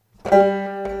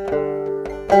Well,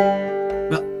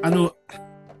 I know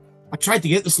I tried to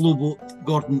get the slow boat,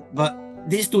 Gordon, but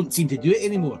they just don't seem to do it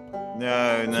anymore.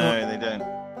 No, So they don't.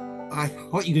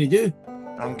 what are you going to do?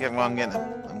 I'm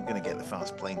gonna get the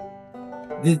fast plane.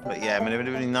 The, But yeah, I mean, it would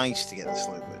have been nice to get the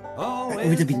slow boat. it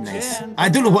would have been nice. I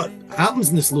don't know what happens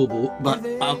in the slow boat, but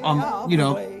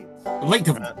I'd like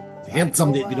to have heard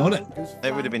somebody had been on it.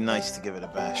 It would have been nice to give it a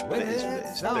bash, but it is what it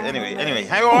is. But anyway,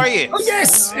 how are you? Oh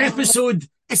yes,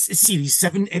 it's series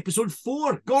 7, episode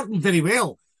 4. Gordon, very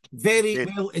well. Very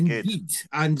Good, well good, indeed.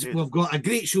 And good. we've got a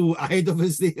great show ahead of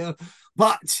us there.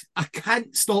 But I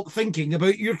can't stop thinking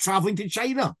about your travelling to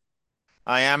China.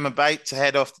 I am about to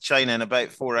head off to China in about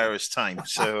 4 hours' time.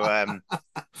 So,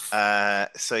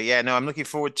 so yeah, no, I'm looking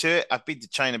forward to it. I've been to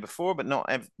China before, but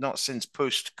not since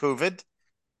post-COVID.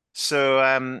 So,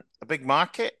 a big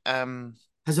market.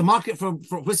 Has the market for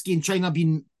whiskey in China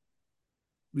been,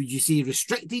 would you say,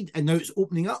 restricted and now it's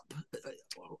opening up?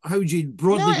 How would you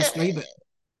broadly describe it?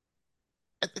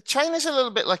 China's a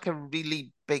little bit like a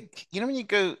really big, when you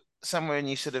go somewhere and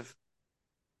you sort of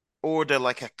order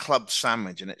like a club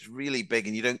sandwich and it's really big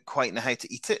and you don't quite know how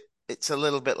to eat it. It's a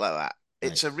little bit like that.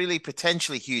 It's a really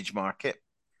potentially huge market,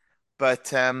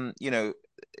 but I'm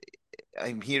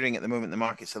hearing at the moment the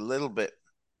market's a little bit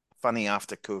funny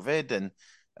after COVID and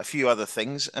a few other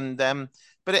things, and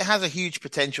but it has a huge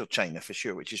potential, China for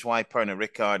sure, which is why Pernod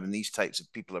Ricard and these types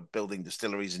of people are building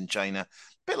distilleries in China, a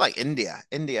bit like India.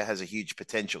 India has a huge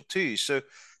potential too. So,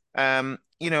 I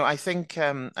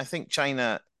think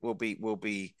China will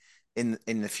be in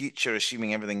the future,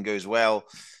 assuming everything goes well,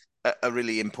 a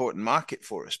really important market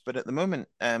for us. But at the moment,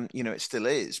 it still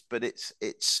is. But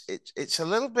it's a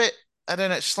little bit, I don't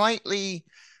know, slightly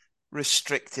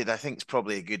restricted. I think it's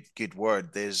probably a good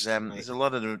word. There's a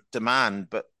lot of demand,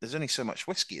 but there's only so much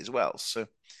whiskey as well. So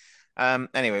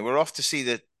anyway, we're off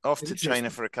to China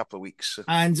for a couple of weeks. So.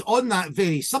 And on that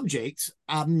very subject,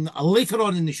 later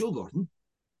on in the show, Gordon,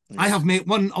 I have met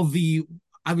one of the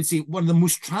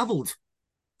most travelled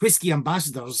whiskey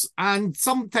ambassadors, and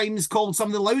sometimes called some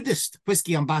of the loudest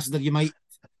whiskey ambassador you might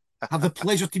have the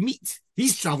pleasure to meet.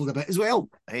 He's travelled a bit as well.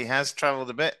 He has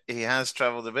travelled a bit.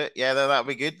 Yeah, that'll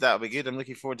be good. I'm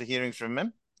looking forward to hearing from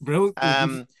him.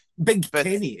 Brilliant. Big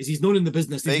Kenny, as he's known in the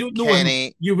business. If you don't know Kenny,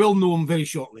 him, you will know him very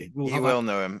shortly. You will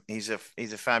know him. He's a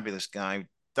fabulous guy.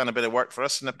 Done a bit of work for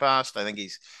us in the past. I think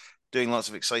he's doing lots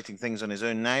of exciting things on his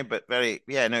own now, but really,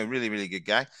 really good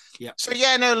guy. Yeah. So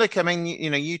look, I mean,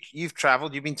 you've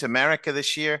traveled, you've been to America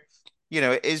this year.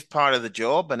 It is part of the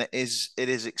job, and it is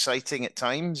exciting at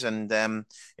times, and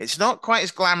it's not quite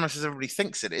as glamorous as everybody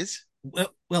thinks it is.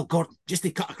 Well, Gordon, just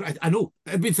to cut, I know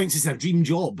everybody thinks it's a dream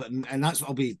job, and that's what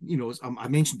I'll be, I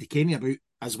mentioned to Kenny about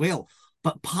as well.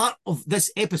 But part of this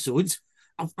episode,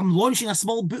 I'm launching a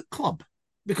small book club,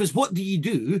 because what do you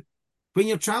do when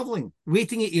you're traveling,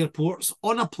 waiting at airports,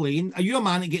 on a plane? Are you a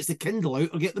man that gets the Kindle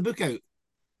out or get the book out?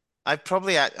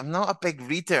 I'm not a big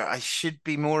reader. I should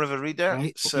be more of a reader, right,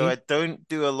 okay. So I don't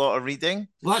do a lot of reading.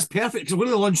 Well, that's perfect, because we're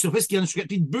going to launch the Whisky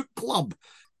Unscripted book club.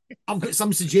 I've got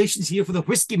some suggestions here for the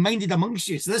whiskey-minded amongst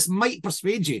you, so this might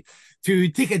persuade you to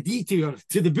take a detour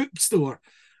to the bookstore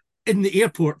in the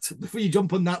airport before you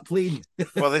jump on that plane.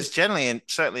 Well, there's generally,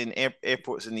 certainly in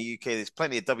airports in the UK, there's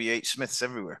plenty of W.H. Smiths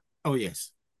everywhere. Oh,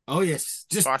 yes.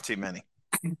 Just far too many.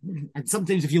 And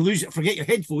sometimes if you forget your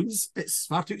headphones, it's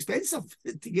far too expensive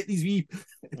to get these wee.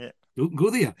 Yeah. Don't go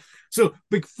there. So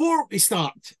before we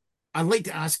start, I'd like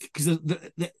to ask, because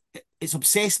it's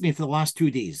obsessed me for the last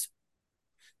 2 days.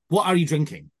 What are you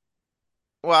drinking?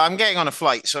 Well, I'm getting on a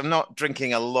flight, so I'm not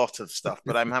drinking a lot of stuff,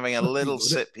 but I'm having a little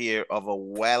sip here of a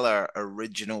Weller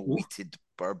original wheated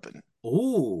bourbon.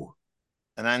 Oh.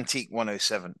 An Antique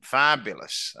 107.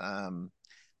 Fabulous.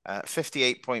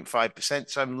 58.5%,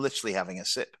 so I'm literally having a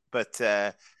sip. But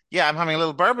I'm having a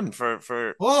little bourbon for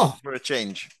a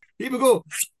change. Here we go.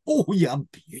 Oh, yeah,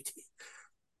 beauty.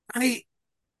 I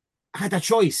had a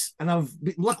choice, and I've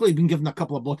luckily been given a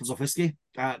couple of bottles of whiskey,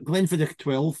 Glenfiddich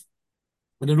 12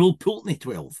 and an Old Pulteney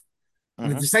 12.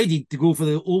 And I decided to go for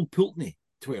the Old Pulteney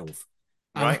 12.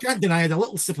 And right. I can't deny I had a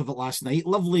little sip of it last night.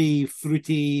 Lovely,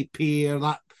 fruity, pear,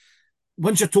 that.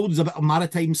 Once you're told there's a bit of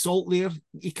maritime salt there,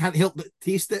 you can't help but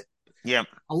taste it. Yeah.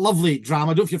 A lovely dram. I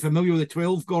don't know if you're familiar with the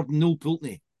 12, Gordon, Old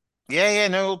Pulteney. Yeah,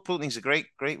 no, Old Pulteney's a great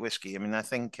whiskey. I mean, I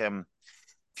think a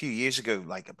few years ago,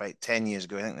 like about 10 years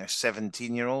ago, I think their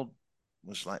 17-year-old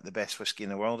was like the best whiskey in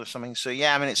the world or something. So,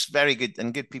 yeah, I mean, it's very good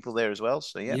and good people there as well.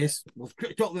 So, yeah. Yes.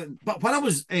 But when I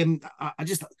was, I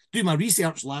just do my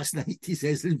research last night, he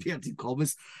says in inverted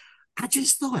commas, I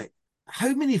just thought,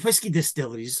 how many whiskey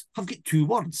distilleries have got 2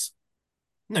 words?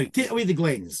 Now, take away the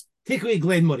Glens. take away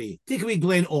Glenmoray, take away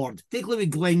Glen Ord, take away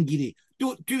Glengarry,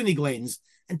 don't do any Glens,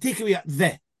 and take away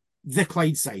the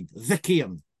Clydeside, the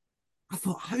Cairn. I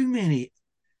thought, how many?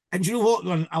 And you know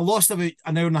what? I lost about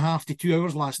an hour and a half to 2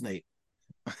 hours last night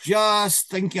just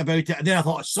thinking about it. And then I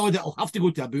thought, I saw that I'll have to go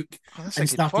to a book. Oh, that's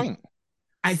and a good point.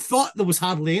 I thought there was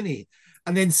hardly any.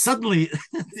 And then suddenly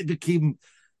it became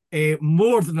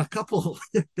more than a couple.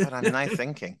 But I'm now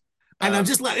thinking. And I'm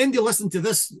just letting you listen to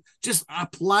this. Just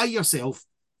apply yourself.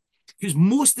 Because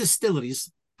most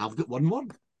distilleries have got one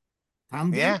word.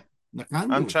 Tamdale, yeah.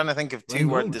 Nakando, I'm trying to think of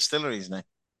two-word distilleries now.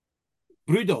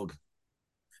 Brewdog.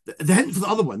 The hint for the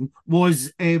other one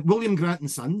was William Grant and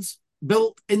Sons,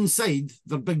 built inside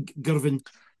their big Girvan.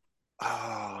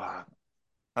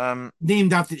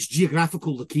 Named after its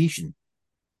geographical location.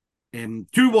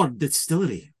 Two-word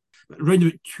distillery. Around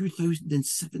about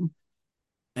 2007.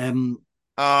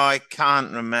 I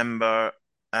can't remember.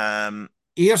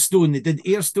 Airstone, they did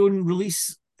Airstone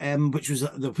release, which was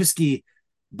the whiskey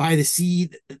by the sea.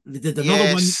 They did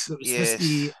another one that was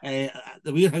whiskey at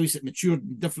the warehouse. It matured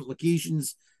in different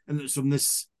locations, and it was from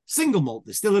this single malt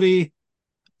distillery.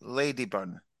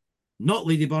 Ladyburn. Not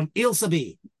Ladyburn, Ailsa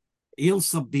Bay.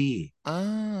 Ailsa Bay.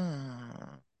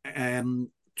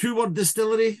 Two-word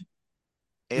distillery.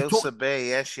 Ailsa Bay,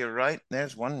 yes, you're right.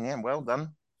 There's one, yeah, well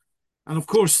done. And of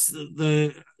course,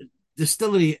 the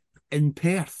distillery in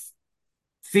Perth,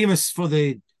 famous for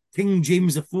the King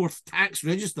James IV tax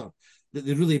register that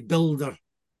they really build their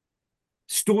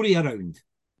story around.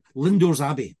 Lindores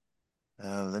Abbey.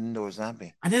 Lindores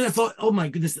Abbey. And then I thought, oh my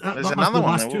goodness, that There's must be another the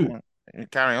one. last two.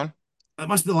 Carry on. That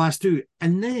must be the last two.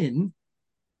 And then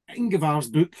Ingevar's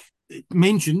book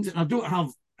mentioned, and I don't have,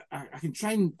 I can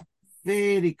try and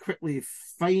very quickly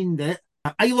find it.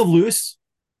 Isle of Lewis.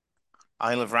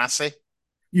 Isle of Rassay.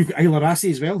 You've got Isle of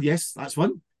Rassay as well. Yes, that's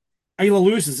one. Isle of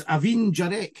Lewis is Aveen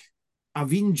Jarek.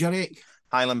 Aveen Jarek.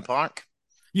 Highland Park.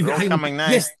 You've got Highland coming now.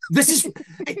 Yes, this is.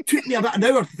 It took me about an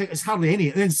hour to think there's hardly any,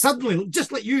 and then suddenly,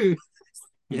 just like you,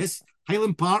 yes,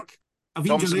 Highland Park. Aveen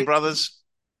Thompson Jarek. Brothers.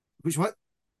 Which what?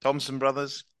 Thompson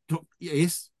Brothers.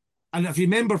 Yes. And if you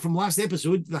remember from last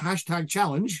episode, the hashtag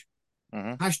challenge,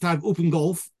 hashtag open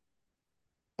golf.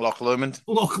 Loch Lomond.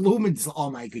 Loch Lomond. Oh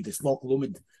my goodness, Loch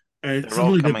Lomond. They're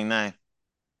all coming now.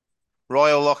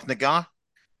 Royal Loch Nagar.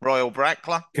 Royal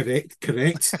Brackla.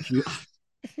 Correct.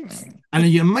 And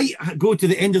you might go to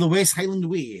the end of the West Highland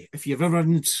Way if you've ever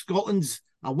in Scotland.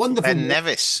 A wonderful Ben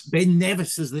Nevis. Ben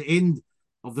Nevis is the end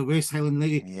of the West Highland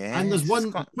Way. Yes, and there's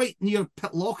one quite near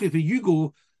Pitlochry where you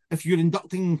go if you're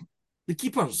inducting the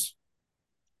keepers.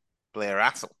 Blair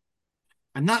Athol.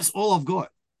 And that's all I've got.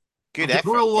 Good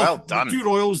effort. Well done. Two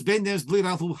Royals, Ben Nevis, Blair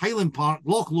Athol, Highland Park,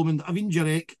 Loch Lomond, Aveen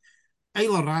Jarek,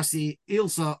 Isle of Rassay,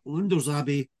 Ailsa, Lindores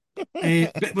Abbey,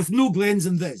 but with no Glens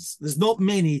in this. There's not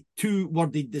many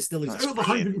two-worded distilleries. Out of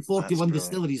 141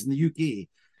 distilleries in the UK.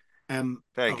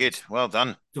 Very good. Well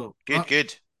done. So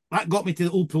good. That got me to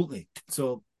the Old Pulteney.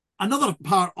 So another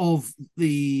part of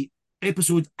the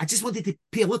episode, I just wanted to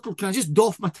pay a little, can I just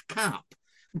doff my cap?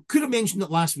 Could have mentioned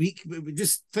it last week, but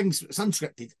just things, it's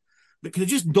unscripted. But could I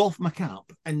just doff my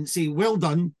cap and say, well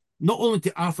done, not only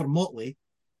to Arthur Motley,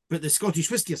 but the Scottish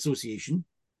Whisky Association.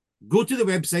 Go to the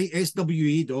website,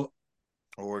 swa.org.uk.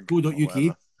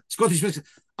 Scottish Whisky.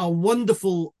 A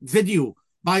wonderful video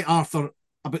by Arthur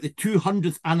about the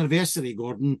 200th anniversary,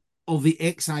 Gordon, of the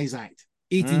Excise Act,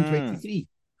 1823.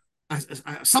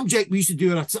 A subject we used to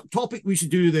do, or a topic we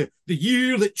should do, the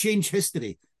year that changed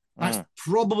history. That's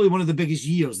probably one of the biggest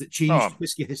years that changed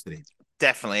whisky history.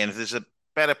 Definitely. And if there's a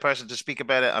better person to speak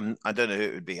about it, I don't know who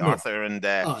it would be. No. Arthur and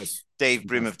Dave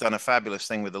Broom have done a fabulous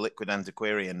thing with the Liquid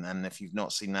Antiquarian, and if you've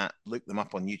not seen that, look them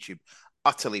up on YouTube.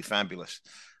 Utterly fabulous.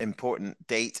 Important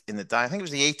date in the day. I think it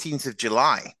was the 18th of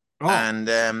July. And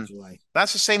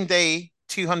that's the same day,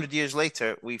 200 years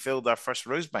later, we filled our first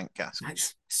Rosebank cask. I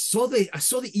saw the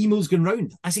emails going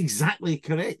round. That's exactly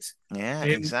correct. Yeah,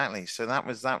 exactly. So that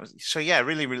was so yeah,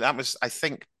 really that was, I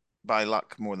think, by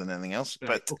luck more than anything else.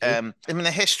 Right, but I mean, the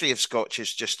history of Scotch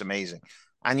is just amazing.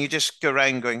 And you just go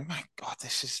around going, my God,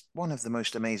 this is one of the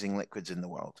most amazing liquids in the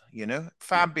world, you know?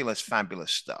 Fabulous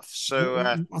stuff.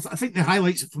 So I think the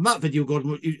highlights from that video,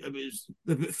 Gordon, it was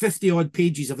about 50-odd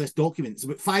pages of this document. It's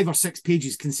about 5 or 6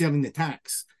 pages concerning the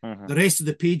tax. The rest of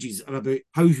the pages are about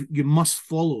how you must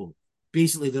follow,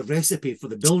 basically, the recipe for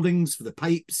the buildings, for the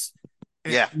pipes.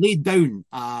 Laid down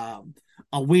a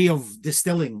way of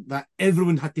distilling that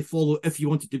everyone had to follow if you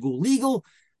wanted to go legal.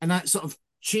 And that sort of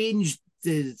changed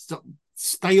the sort of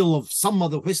style of some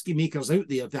of the whiskey makers out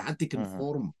there that had to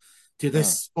conform to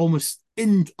this almost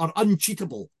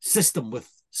uncheatable system with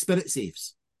spirit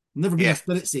safes. Never been a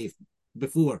spirit safe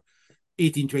before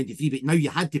 1823, but now you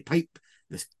had to pipe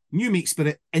this new make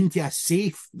spirit into a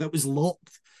safe that was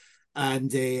locked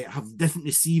and have different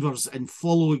receivers and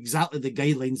follow exactly the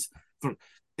guidelines for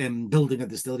building a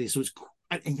distillery. So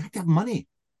and you had to have money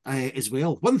as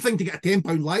well. One thing to get a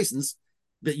 £10 license,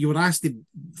 but you were asked to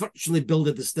virtually build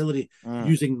a distillery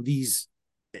using these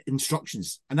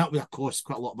instructions, and that would have cost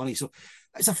quite a lot of money. So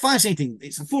it's a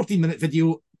 14-minute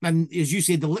video, and as you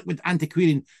said, the liquid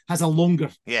antiquarian has a longer,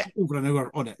 over an hour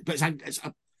on it, but it's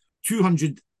a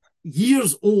 200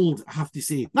 years old, I have to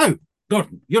say. Now,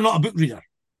 Gordon, you're not a book reader.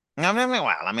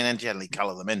 I generally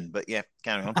colour them in, but yeah,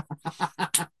 carry on.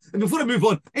 And before I move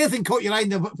on, anything caught your eye in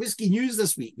the whiskey news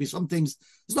this week? We sometimes,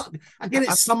 it's not, again,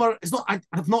 it's summer. It's not,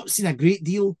 I've not seen a great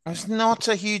deal. It's not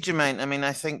a huge amount. I mean,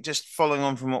 I think just following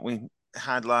on from what we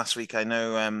had last week, I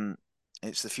know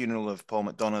it's the funeral of Paul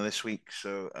McDonald this week,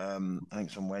 so I think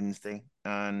it's on Wednesday,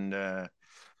 and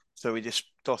so we just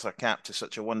toss our cap to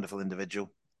such a wonderful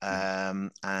individual,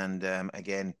 and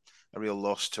again, a real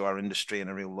loss to our industry and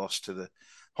a real loss to the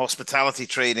hospitality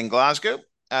trade in Glasgow.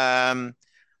 But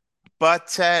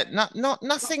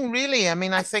nothing really. I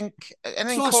mean, I think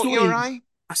anything caught your eye?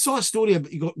 I saw a story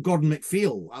about Gordon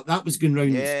MacPhail. That was going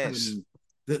round. Yes.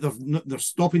 That they're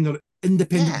stopping their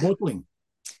independent bottling.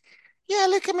 Yeah,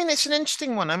 look, I mean, it's an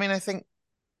interesting one. I mean, I think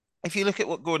if you look at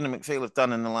what Gordon and MacPhail have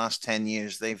done in the last 10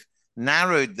 years, they've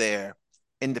narrowed their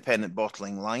independent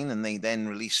bottling line, and they then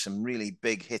released some really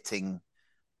big hitting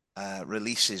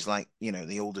releases, like, you know,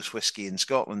 the oldest whiskey in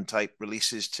Scotland type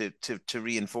releases to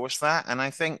reinforce that. And I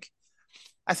think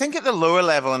at the lower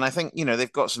level, and I think, you know,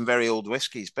 they've got some very old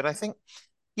whiskies, but I think,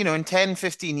 you know, in 10,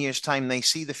 15 years' time, they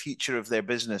see the future of their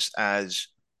business as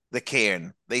the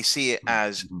Cairn. They see it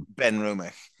as Ben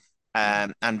Romach.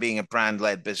 And being a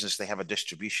brand-led business, they have a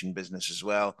distribution business as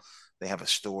well. They have a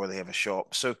store, they have a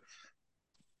shop. So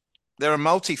they're a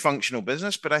multifunctional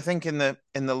business, but I think in the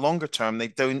longer term, they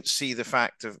don't see the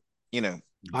fact of, you know,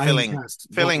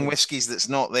 filling whiskies that's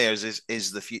not theirs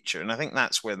is the future. And I think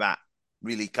that's where that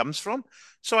really comes from.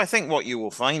 So I think what you will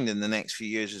find in the next few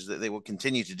years is that they will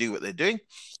continue to do what they're doing,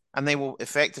 and they will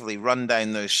effectively run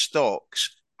down those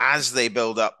stocks as they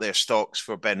build up their stocks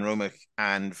for Ben Romach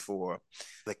and for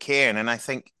the Cairn. And I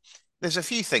think there's a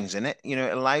few things in it. You know,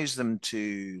 it allows them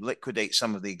to liquidate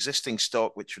some of the existing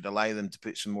stock, which would allow them to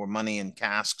put some more money in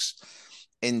casks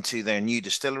into their new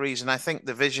distilleries. And I think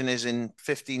the vision is in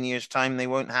 15 years' time, they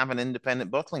won't have an independent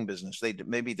bottling business. They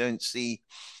maybe don't see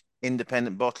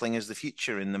independent bottling as the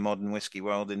future in the modern whiskey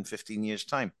world in 15 years'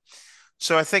 time.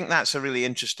 So I think that's a really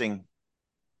interesting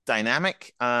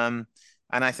dynamic.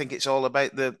 And I think it's all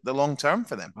about the long term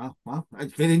for them. Wow,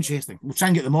 it's very interesting. We'll try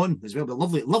and get them on as well. But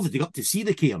lovely to go up to see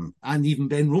the Cairn and even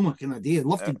Ben Romach in a day. I'd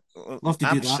love to do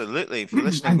that. Absolutely. If you're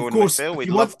listening, Gordon MacPhail, we'd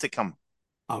love to come.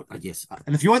 Oh, yes.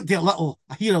 And if you want to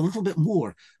hear a little bit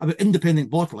more about independent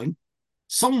bottling,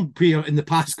 somewhere in the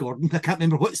past, Gordon, I can't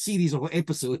remember what series or what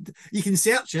episode, you can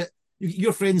search it.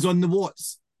 Your friends on the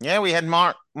Watts. Yeah, we had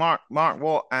Mark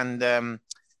Watt, and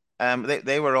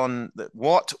they were on the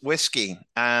Watt Whisky.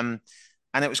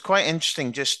 And it was quite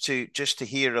interesting just to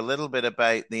hear a little bit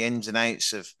about the ins and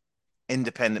outs of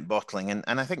independent bottling,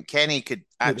 and I think Kenny could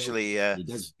actually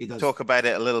he does talk about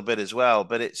it a little bit as well.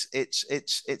 But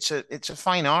it's a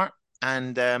fine art,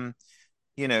 and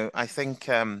you know, I think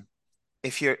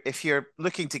if you're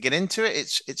looking to get into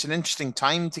it, it's an interesting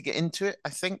time to get into it. I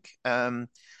think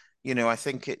you know, I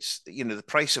think it's, you know, the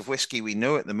price of whiskey we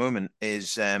know at the moment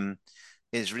is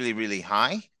really, really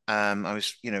high. I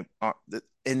was, you know,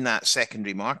 in that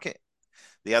secondary market.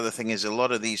 The other thing is a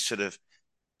lot of these sort of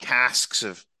casks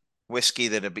of whiskey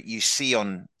that you see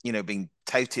on, you know, being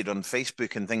touted on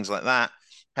Facebook and things like that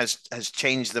has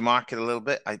changed the market a little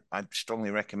bit. I strongly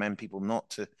recommend people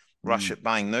not to rush at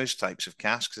buying those types of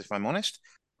casks, if I'm honest.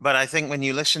 But I think when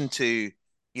you listen to,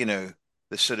 you know,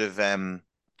 the sort of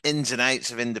ins and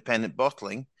outs of independent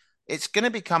bottling, it's going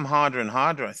to become harder and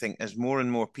harder, I think, as more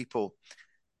and more people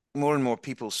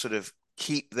sort of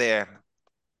keep their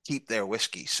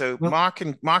whiskey. So Mark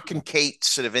and Kate's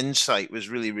sort of insight was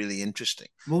really, really interesting.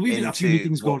 Well, we've been at a few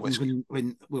meetings, Gordon,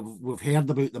 when we've heard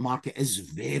about the market is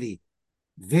very,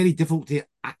 very difficult to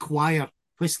acquire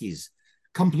whiskies.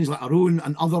 Companies like our own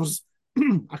and others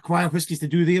acquire whiskies to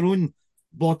do their own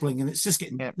bottling, and it's just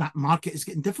getting that market is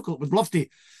getting difficult. We'd love to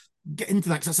get into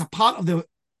that because it's a part of the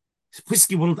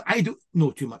whiskey world I don't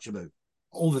know too much about.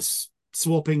 All this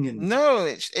swapping and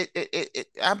it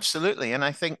absolutely, and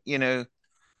I think, you know,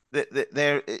 that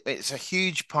there it's a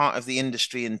huge part of the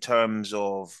industry in terms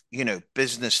of, you know,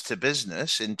 business to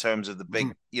business, in terms of the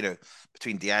big, you know,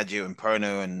 between Diageo and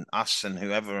Pernod and us and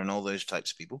whoever and all those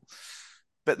types of people.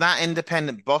 But that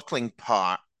independent bottling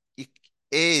part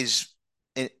is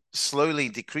slowly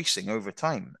decreasing over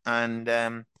time.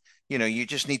 And, you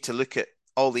just need to look at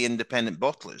all the independent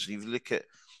bottlers. You look at,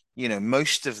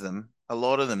 most of them, a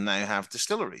lot of them now have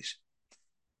distilleries.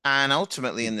 And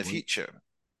ultimately, in the future,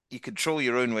 you control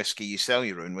your own whiskey, you sell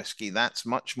your own whiskey. That's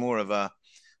much more of a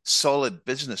solid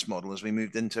business model as we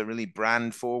moved into a really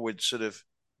brand forward sort of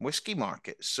whiskey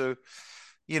market. So,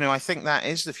 I think that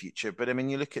is the future. But I mean,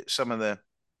 you look at some of the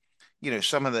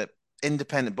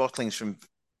independent bottlings from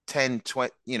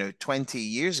 20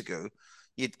 years ago,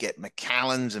 you'd get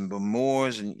Macallans and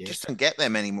Bowmores, and you just don't get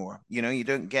them anymore. You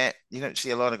don't see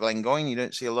a lot of Glengoyne, you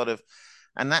don't see a lot of,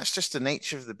 and that's just the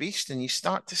nature of the beast. And you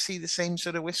start to see the same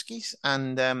sort of whiskies,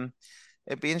 and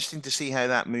it'd be interesting to see how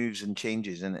that moves and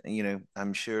changes. And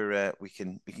I'm sure we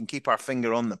can keep our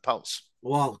finger on the pulse.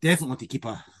 Well, definitely to keep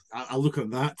a look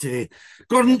at that.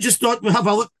 Gordon, just thought we'll have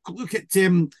a look at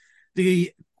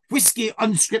the Whisky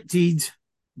Unscripted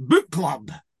book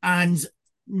club, and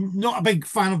not a big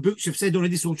fan of books, you've said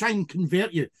already, so we'll try and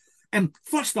convert you.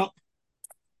 First up,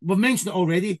 we've mentioned it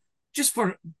already, just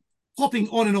for hopping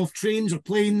on and off trains or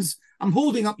planes, I'm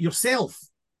holding up yourself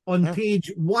on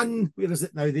page one, where is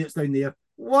it now? It's down there,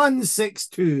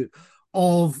 162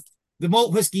 of the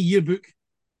Malt Whisky Yearbook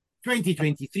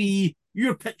 2023.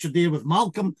 Your picture there with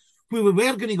Malcolm, who we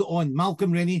were going to go on,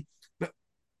 Malcolm Rennie, but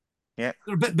they're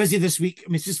a bit busy this week. I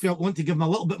mean, it's just felt want to give them a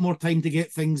little bit more time to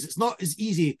get things. It's not as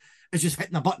easy as just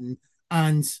hitting a button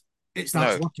and it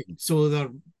starts working. So they're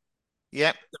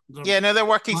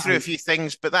working through a few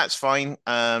things, but that's fine.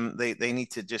 They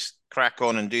need to just crack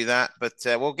on and do that. But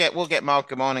we'll get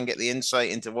Malcolm on and get the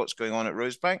insight into what's going on at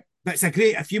Rosebank. That's a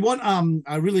great. If you want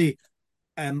a really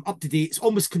up to date, it's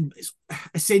almost it's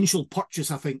essential purchase,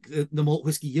 I think, the Malt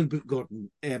Whisky Yearbook, Gordon.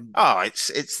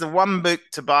 It's the one book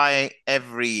to buy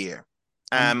every year.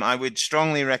 I would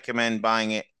strongly recommend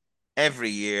buying it every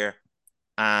year.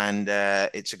 And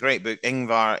it's a great book.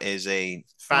 Ingvar is a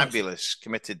fabulous,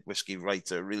 committed whiskey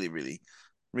writer. Really, really,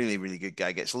 really, really good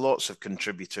guy. Gets lots of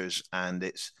contributors, and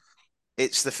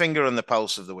it's the finger on the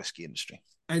pulse of the whiskey industry.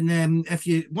 And if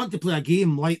you want to play a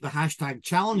game like the hashtag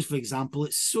challenge, for example,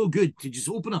 it's so good to just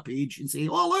open a page and say,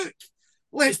 "Oh, look,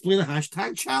 let's play the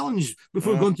hashtag challenge"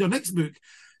 before going to our next book.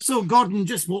 So, Gordon,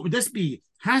 just what would this be?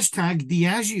 Hashtag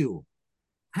Diageo.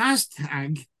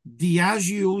 Hashtag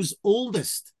Diageo's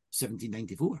oldest.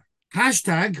 1794.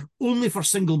 Hashtag only for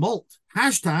single malt.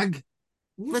 Hashtag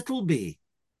Little Bay.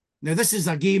 Now, this is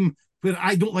a game where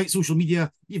I don't like social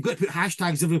media. You've got to put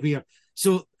hashtags everywhere.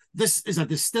 So this is a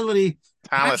distillery.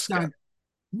 Hashtag,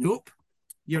 nope.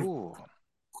 You're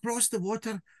across the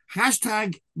water.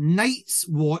 Hashtag Night's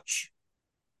Watch.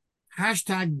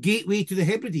 Hashtag Gateway to the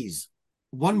Hebrides.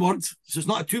 One word. So it's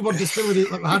not a two-word distillery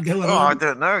like we had the other I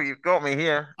don't know. You've got me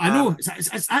here. I know. It's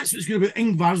that's what's good about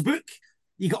Ingvar's book.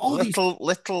 You got all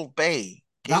Little Bay.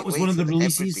 That was one of the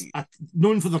releases,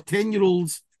 known for their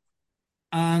 10-year-olds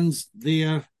and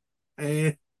their.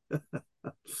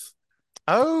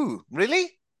 Oh, really?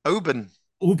 Oban.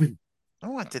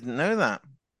 Oh, I didn't know that.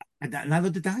 Neither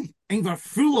did I. Ingvar,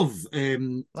 full of.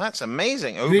 That's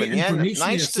amazing. Oban,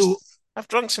 nice. So, I've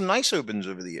drunk some nice Obans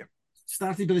over the year.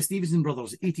 Started by the Stevenson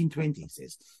brothers, 1820, it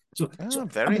says. So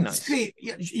very nice. Great.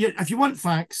 If you want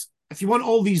facts, if you want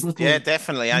all these little... Yeah,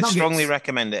 definitely. I strongly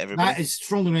recommend it, everybody. That is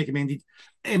strongly recommended.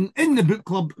 In the book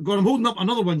club, I'm holding up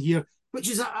another one here, which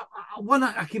is a one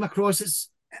I came across.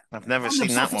 I've never seen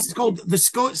that one. It's called The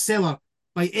Scots Cellar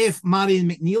by F. Marion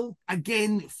McNeill.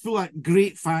 Again, full of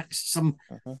great facts, some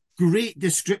great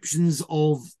descriptions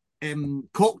of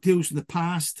cocktails from the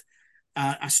past,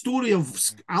 a story of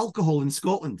alcohol in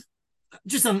Scotland.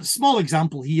 Just a small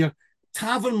example here.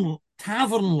 Tavern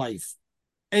life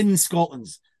in Scotland.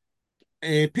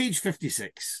 Page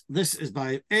 56. This is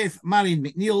by F. Marion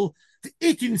McNeill. The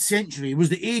 18th century was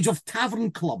the age of tavern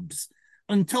clubs.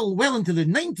 Until well into the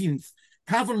 19th,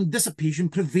 tavern dissipation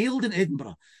prevailed in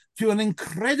Edinburgh to an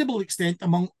incredible extent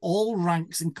among all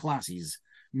ranks and classes.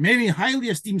 Many highly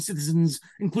esteemed citizens,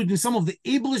 including some of the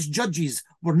ablest judges,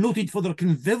 were noted for their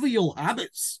convivial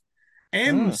habits.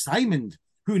 M. Simond,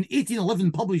 who in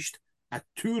 1811 published A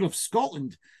Tour of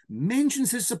Scotland,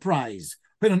 mentions his surprise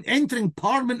when on entering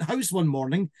Parliament House one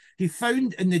morning, he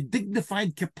found in the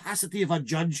dignified capacity of a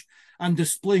judge and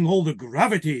displaying all the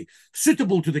gravity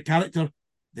suitable to the character,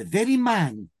 the very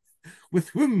man with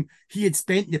whom he had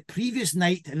spent the previous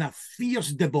night in a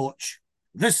fierce debauch.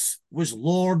 This was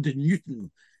Lord Newton,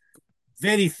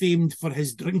 very famed for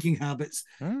his drinking habits.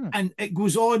 And it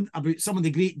goes on about some of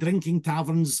the great drinking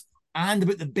taverns and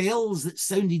about the bells that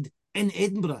sounded in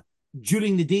Edinburgh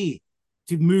during the day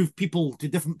to move people to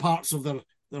different parts of their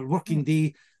working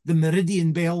day. The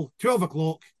Meridian Bell, 12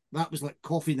 o'clock, that was like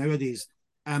coffee nowadays.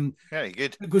 Very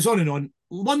good. It goes on and on.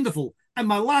 Wonderful. And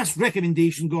my last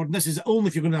recommendation, Gordon, this is only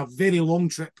if you're going to have a very long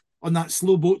trip on that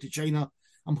slow boat to China.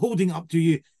 I'm holding it up to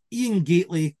you. Ian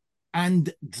Gately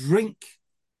and Drink.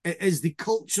 It is the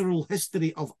cultural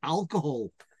history of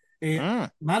alcohol. Mary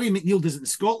McNeil does it in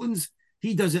Scotland.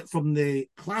 He does it from the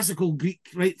classical Greek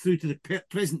right through to the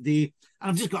present day. And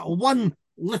I've just got one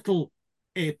little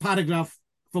paragraph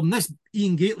from this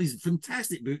Ian Gately's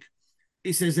fantastic book.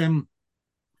 It says,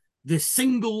 the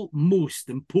single most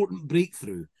important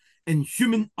breakthrough in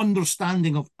human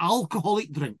understanding of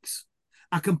alcoholic drinks,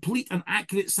 a complete and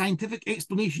accurate scientific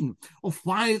explanation of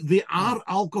why they are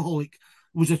alcoholic,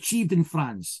 was achieved in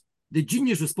France. The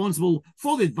genius responsible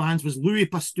for the advance was Louis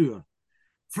Pasteur.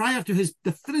 Prior to his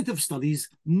definitive studies,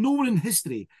 no one in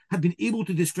history had been able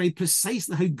to describe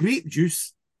precisely how grape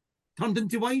juice turned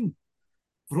into wine.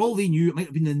 For all they knew, it might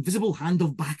have been the invisible hand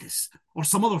of Bacchus or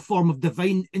some other form of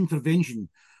divine intervention.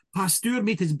 Pasteur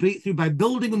made his breakthrough by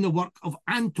building on the work of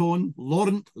Anton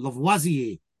Laurent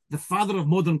Lavoisier, the father of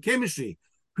modern chemistry,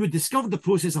 who had discovered the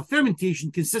process of fermentation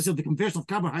consists of the conversion of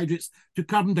carbohydrates to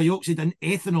carbon dioxide and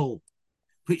ethanol,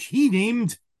 which he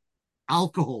named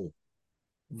alcohol,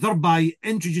 thereby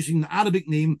introducing the Arabic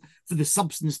name for the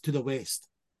substance to the West.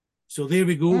 So there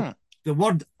we go. The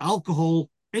word alcohol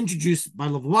introduced by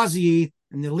Lavoisier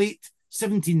in the late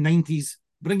 1790s,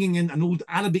 bringing in an old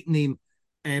Arabic name.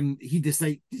 He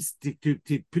decided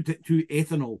to put it to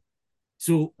ethanol.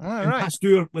 So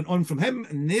Pasteur went on from him,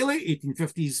 and in the late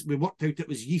 1850s, we worked out it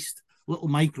was yeast, little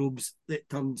microbes that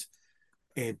turned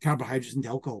carbohydrates into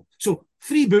alcohol. So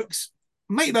 3 books,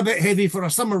 might be a bit heavy for a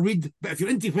summer read, but if you're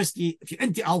into whiskey, if you're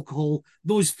into alcohol,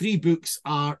 those 3 books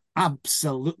are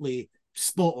absolutely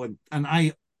spot on, and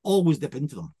I always dip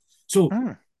into them. So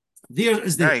there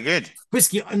is the very good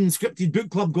Whisky Unscripted Book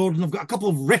Club, Gordon. I've got a couple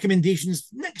of recommendations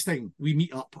next time we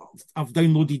meet up. I've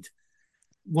downloaded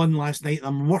one last night.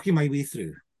 I'm working my way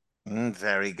through.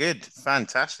 Very good,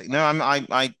 fantastic. No,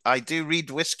 I do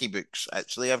read whiskey books.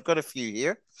 Actually, I've got a few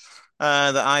here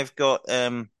that I've got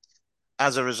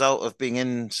as a result of being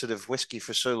in sort of whiskey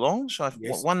for so long. So I've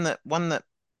one that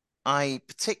I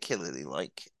particularly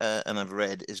like and I've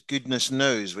read is Goodness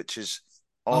Knows, which is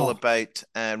all about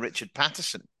Richard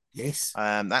Pattison. Yes,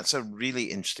 that's a really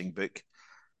interesting book.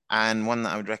 And one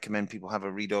that I would recommend people have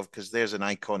a read of, because there's an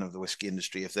icon of the whiskey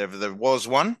industry, if ever there was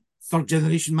one. 3rd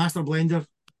generation master blender.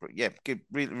 Yeah, good,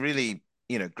 really,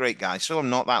 great guy. Saw him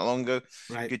not that long ago.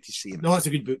 Right. Good to see him. No, that's a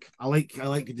good book. I like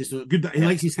this. Good. He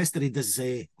likes his history. Does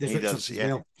he Richard does, as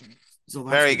well. So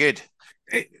very good.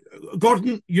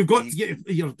 Gordon, you've got to get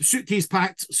your suitcase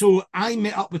packed. So I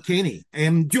met up with Kenny. Do you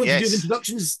want to do the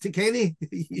introductions to Kenny?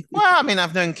 Well, I mean,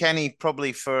 I've known Kenny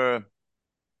probably for,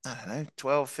 I don't know,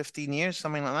 12, 15 years,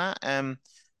 something like that.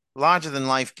 Larger than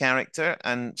life character,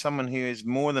 and someone who is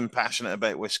more than passionate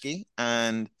about whiskey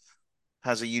and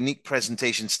has a unique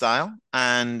presentation style,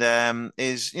 and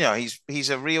is, he's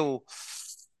a real,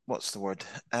 what's the word?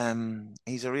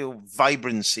 He's a real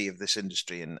vibrancy of this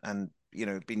industry, and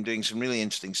been doing some really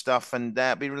interesting stuff, and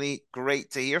it'd be really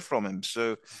great to hear from him.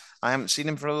 So I haven't seen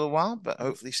him for a little while, but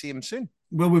hopefully see him soon.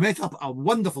 Well, we met up at a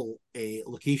wonderful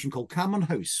location called Cameron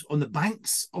House on the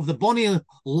banks of the bonny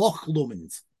Loch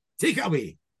Lomond. Take it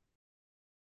away.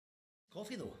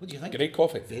 Coffee, though. What do you think? Great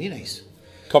coffee. Very nice.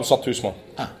 Cups are too small.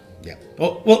 Yeah.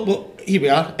 Well, here we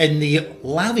are in the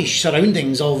lavish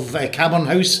surroundings of Cameron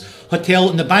House Hotel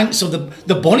on the banks of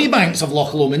the bonny banks of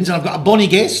Loch Lomond, and I've got a bonny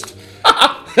guest.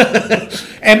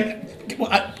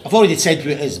 I've already said who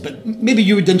it is, but maybe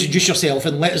you would introduce yourself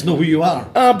and let us know who you are.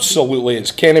 Absolutely,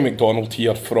 it's Kenny McDonald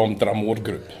here from Dram Mor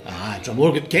Group. Dram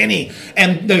Mor Group, Kenny.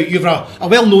 Now, you've a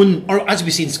well-known, or as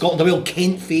we say in Scotland, a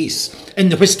well-kent face in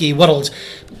the whisky world.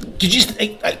 Could you just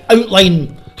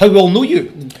outline how we all know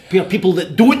you? People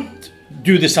that don't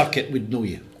do the circuit would know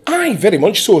you. Aye, very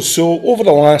much so. So, over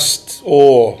the last,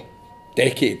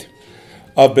 decade,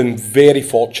 I've been very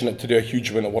fortunate to do a huge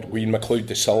amount of work with MacLeod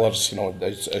Distillers,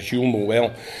 as you'll know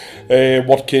well.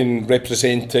 Working,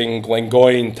 representing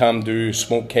Glengoyne, Tamdhu,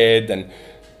 Smokehead, and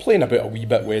playing a wee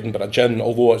bit with Edinburgh Gin,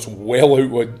 although it's well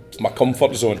out of my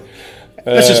comfort zone.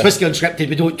 This is Whisky Unscripted,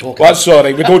 we don't talk about. That's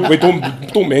alright, we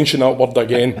don't mention that word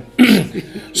again.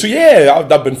 So yeah,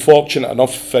 I've been fortunate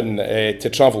enough to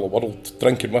travel the world,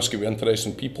 drinking whisky with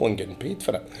interesting people and getting paid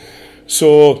for it.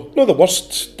 So, not the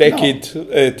worst decade,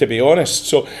 to be honest.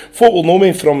 So, folk will know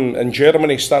me from in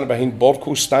Germany, standing behind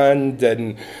Borco stand,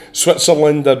 in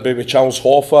Switzerland, with Charles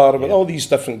Hofer, with all these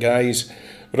different guys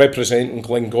representing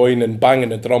Glengoyne and banging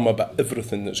the drum about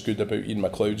everything that's good about Ian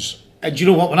MacLeod's. And do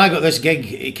you know what? When I got this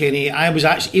gig, Kenny, I was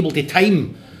actually able to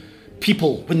time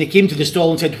people when they came to the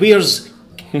stall and said, "Where's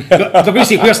They're going to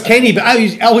say, where's Kenny? But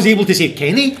I was able to say,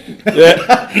 Kenny?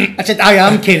 Yeah. I said, I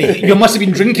am Kenny. You must have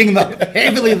been drinking that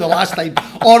heavily the last time.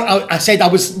 Or I said I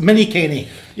was mini Kenny.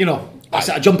 You know,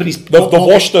 I jump in his They've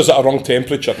washed us at a wrong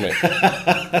temperature,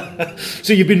 mate.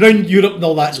 So you've been round Europe and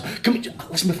all that. So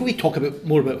listen, before we talk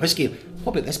more about whiskey,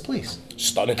 what about this place?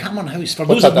 Stunning. Cameron House. For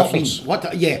What's those who the have not been,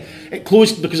 difference? it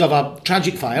closed because of a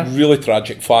tragic fire. Really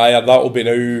tragic fire. That'll be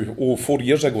now 4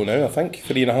 years ago now, I think.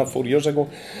 3.5, 4 years ago.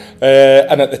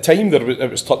 And at the time it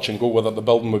was touch and go whether the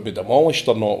building would be demolished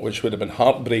or not, which would have been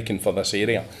heartbreaking for this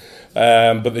area.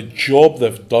 But the job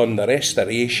they've done, the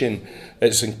restoration,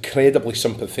 it's incredibly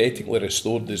sympathetically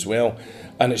restored as well,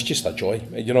 and it's just a joy.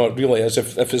 You know, it really is.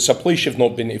 If it's a place you've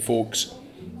not been to, folks,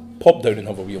 pop down and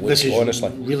have a wee look. This is honestly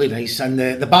really nice, and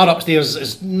the bar upstairs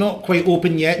is not quite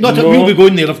open yet. We'll be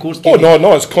going there, of course. Oh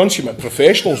no, it's consummate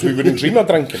professionals. We wouldn't dream of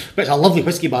drinking. But it's a lovely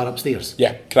whiskey bar upstairs.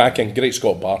 Yeah, cracking, great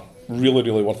Scott bar. Really,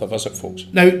 really worth a visit, folks.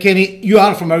 Now, Kenny, you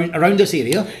are from around this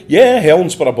area. Yeah,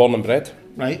 Helensburgh, born and bred.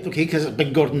 Right, okay, because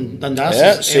big Gordon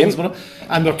Dundas is same. Helensburgh.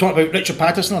 And we're talking about Richard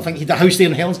Patterson. I think he had a house there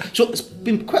in Helens. So it's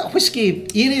been quite a whiskey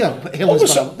area,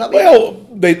 Helensburgh. Well,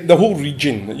 the whole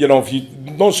region, you know, if you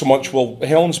not so much. Well,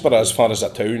 Helensburgh, as far as a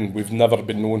town, we've never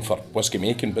been known for whiskey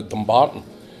making, but Dumbarton,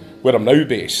 where I'm now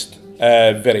based,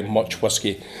 very much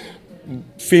whiskey.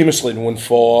 Famously known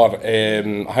for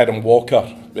Hiram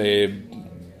Walker,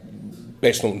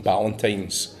 best known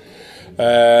Ballantines.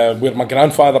 Where my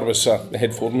grandfather was the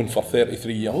head foreman for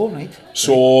 33 years. Oh, right.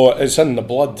 So it's in the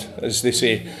blood, as they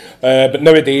say. But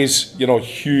nowadays, you know,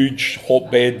 huge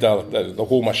hotbed, the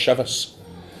home of Chivas.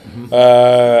 Mm-hmm.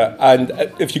 And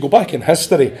if you go back in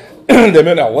history, the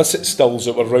amount of illicit stills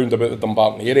that were round about the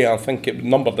Dumbarton area, I think it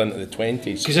numbered into the 20s.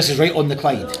 Because this is right on the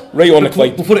Clyde. Right on the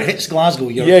Clyde. Before it hits Glasgow.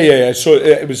 Yeah. So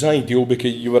it was ideal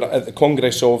because you were at the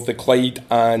Congress of the Clyde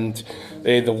and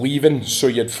the Leven, so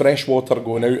you had fresh water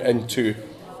going out into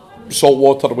salt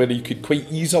water where you could quite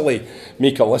easily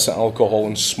make illicit alcohol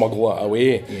and smuggle it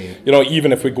away. Yeah. You know,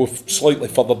 even if we go slightly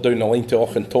further down the line to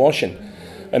Auchentoshan,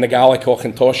 and the Gaelic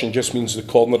Auchentoshan just means the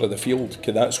corner of the field,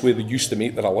 because that's where they used to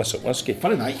make their illicit whiskey.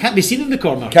 Funny that, you can't be seen in the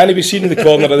corner. Can't be seen in the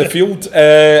corner of the field,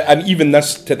 and even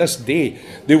to this day,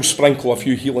 they'll sprinkle a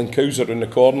few healing cows around the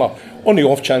corner on the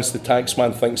off chance the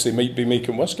taxman thinks they might be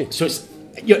making whiskey. So it's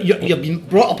you've been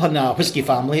brought up in a whiskey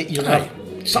family, you're in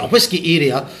a sort of whiskey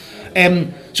area.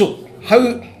 So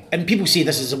how, and people say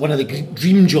this is one of the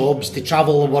dream jobs, to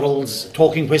travel the world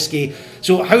talking whiskey.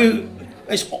 So how,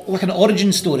 it's like an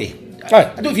origin story. I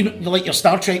don't know if you like your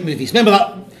Star Trek movies.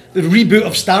 Remember the reboot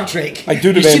of Star Trek? I do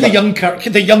remember. You see the young Kirk,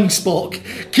 the young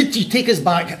Spock. Could you take us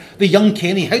back, the young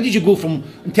Kenny? How did you go from,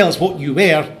 and tell us what you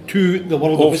were, to the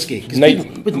world of whiskey? Because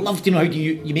people would love to know how do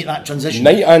you make that transition.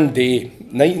 Night and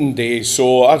day.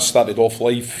 So I started off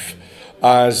life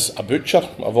as a butcher,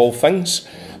 of all things.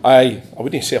 I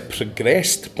wouldn't say I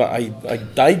progressed, but I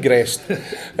digressed.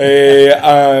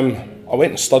 I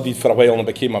went and studied for a while and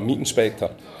became a meat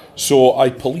inspector. So I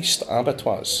policed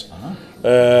abattoirs.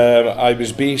 Uh-huh. I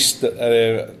was based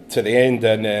to the end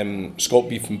in Scott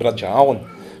Beef and Bridge of Allen,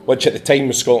 which at the time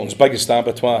was Scotland's biggest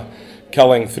abattoir,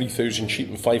 killing 3,000 sheep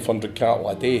and 500 cattle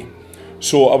a day.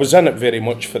 So I was in it very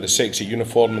much for the sexy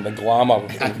uniform and the glamour,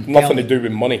 nothing to do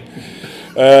with money.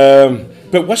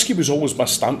 But whiskey was always my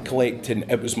stamp collecting,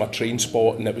 it was my train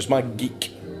spot, and it was my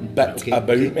geek bit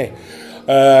about me.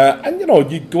 And you know,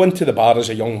 you go into the bar as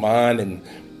a young man, and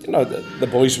you know, the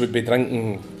boys would be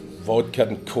drinking vodka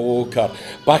and coke, or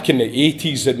back in the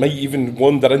 80s it might even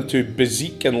wander into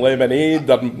Bezique and lemonade,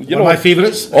 or you know, my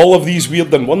favourites, all of these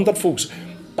weird and wonderfuls.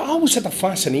 But I always had a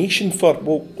fascination for,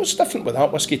 well, what's different with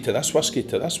that whiskey to this whiskey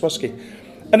to this whiskey?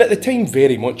 And at the time,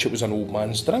 very much it was an old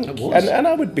man's drink. It was. And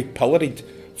I would be pilloried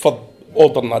for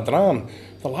ordering a dram.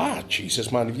 They're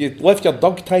Jesus man, you left your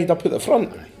dog tied up at the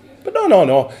front. But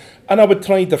no. And I would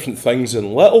try different things,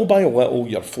 and little by little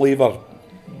your flavour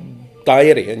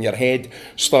diary in your head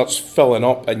starts filling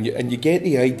up, and you get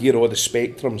the idea of the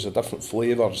spectrums of different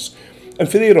flavours. And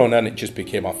from there on in, it just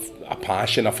became a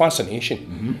passion, a fascination.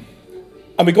 Mm-hmm.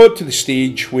 And we got to the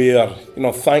stage where, you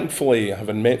know, thankfully,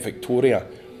 having met Victoria,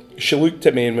 she looked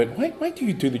at me and went, why do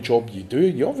you do the job you do?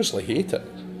 You obviously hate it.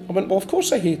 I went, well, of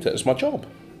course I hate it. It's my job.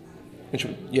 And she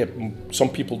went, yeah, some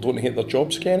people don't hate their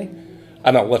jobs, Kenny.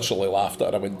 And I literally laughed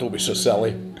at her. I went, don't be so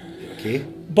silly. Okay.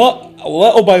 But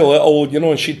little by little, you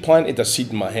know, she'd planted a seed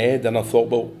in my head, and I thought,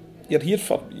 well, you're here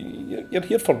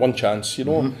for one chance, you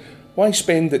know. Mm-hmm. Why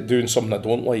spend it doing something I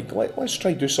don't like? Let's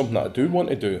try do something that I do want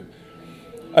to do.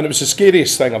 And it was the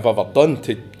scariest thing I've ever done,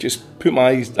 to just put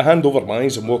a hand over my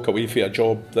eyes and walk away from a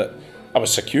job that I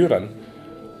was secure in.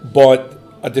 But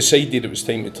I decided it was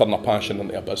time to turn a passion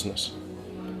into a business.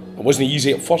 It wasn't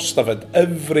easy at first. I've had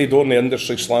every door in the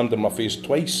industry slammed in my face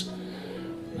twice.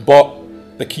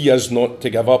 But the key is not to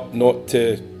give up, not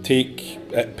to take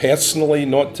it personally,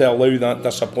 not to allow that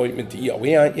disappointment to eat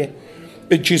away at you.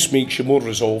 It just makes you more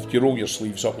resolved. You roll your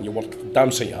sleeves up and you work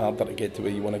damn sight harder to get to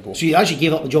where you want to go. So you actually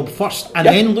gave up the job first and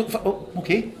then look for... Oh,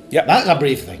 okay. Yeah. That's a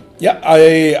brave thing. Yeah,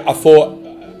 I thought...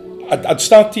 I'd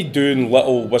started doing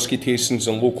little whiskey tastings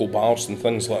in local bars and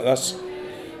things like this.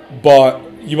 But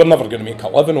you were never going to make a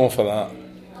living off of that.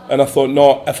 And I thought,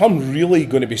 no, if I'm really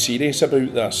going to be serious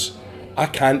about this, I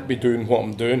can't be doing what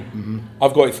I'm doing. Mm-hmm.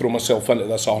 I've got to throw myself into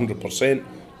this 100%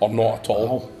 or not at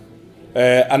all. Wow.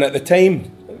 And at the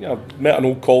time, I met an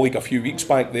old colleague a few weeks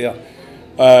back there,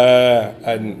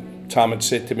 and Tam had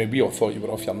said to me, we all thought you were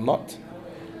off your nut.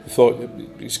 We thought,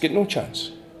 he's got no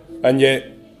chance. And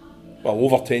yet, well,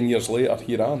 over 10 years later,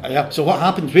 here I am. Yeah, so what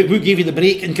happened? Who gave you the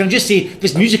break? And can I just say,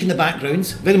 there's music in the background,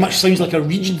 very much sounds like a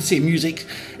Regency music.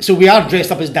 So we are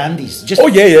dressed up as dandies. Just,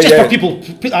 just for people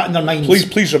to put that in their minds.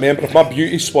 Please remember, if my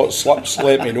beauty spot slips,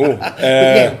 let me know.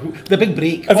 The big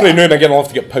break. Every now and again I'll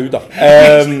have to get powder.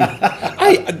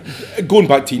 Going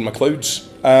back to Ian MacLeod's,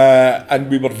 and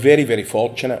we were very, very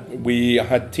fortunate. We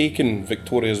had taken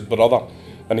Victoria's brother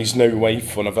and his now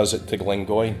wife on a visit to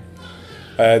Glengoyne.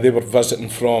 They were visiting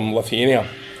from Lithuania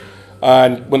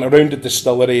and went around the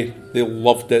distillery. They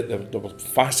loved it. They were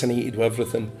fascinated with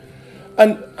everything.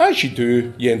 And as you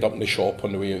do, you end up in the shop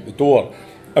on the way out the door.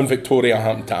 And Victoria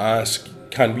happened to ask,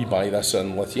 can we buy this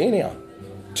in Lithuania?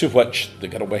 To which the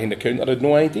girl behind the counter had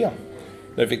no idea.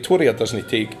 Now, Victoria doesn't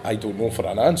take I don't know for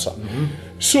an answer. Mm-hmm.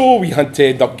 So we had to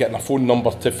end up getting a phone number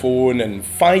to phone, and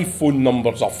 5 phone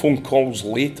numbers or phone calls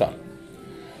later,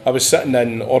 I was sitting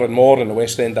in Oranmore in the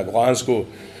West End of Glasgow,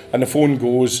 and the phone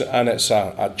goes, and it's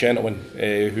a gentleman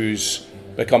who's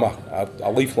become a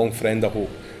lifelong friend, I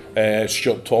hope,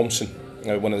 Stuart Thompson,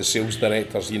 one of the sales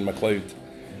directors, Ian MacLeod.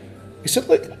 He said,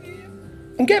 look,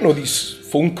 I'm getting all these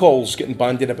phone calls getting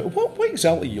bandied about. What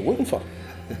exactly are you looking for?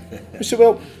 I said,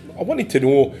 well, I wanted to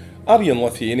know, are you in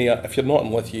Lithuania? If you're not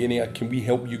in Lithuania, can we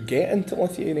help you get into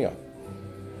Lithuania?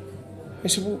 I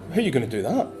said, well, how are you going to do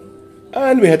that?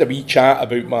 And we had a wee chat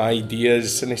about my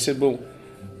ideas, and he said, well,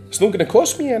 it's not going to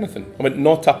cost me anything. I went,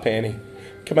 not a penny.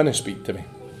 Come in and speak to me.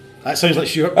 That sounds like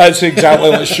Stuart. That's exactly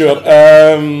like Stuart.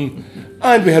 And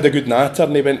we had a good natter,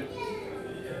 and he went,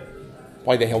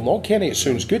 why the hell not, Kenny? It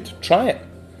sounds good. Try it.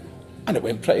 And it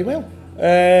went pretty well.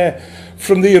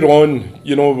 From there on,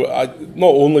 you know, not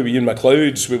only with Ian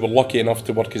MacLeod's, we were lucky enough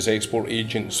to work as export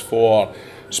agents for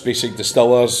Spacek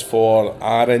Distillers, for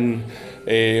Arran,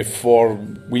 for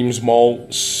Weems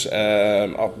Malts,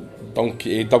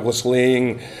 Douglas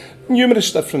Laying,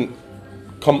 numerous different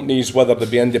companies, whether they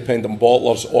be independent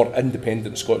bottlers or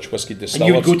independent Scotch whisky distillers. And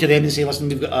you would go to them and say, listen,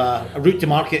 we've got a route to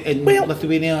market in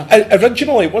Lithuania?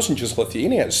 Originally, it wasn't just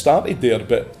Lithuania, it started there,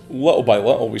 but little by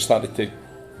little we started to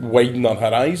widen our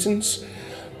horizons.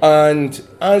 And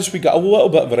as we got a little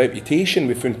bit of a reputation,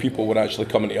 we found people were actually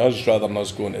coming to us rather than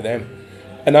us going to them.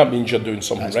 And that means you're doing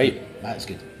something right. Good. That's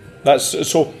good.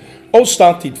 So all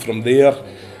started from there.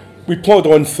 We plod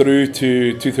on through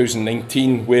to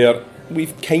 2019, where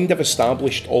we've kind of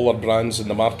established all our brands in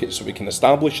the market so we can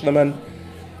establish them in.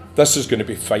 This is going to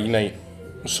be finite,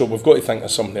 so we've got to think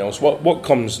of something else. What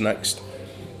comes next?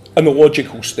 And the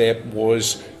logical step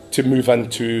was to move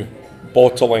into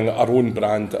bottling our own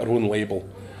brand, our own label,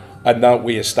 and that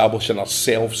way establishing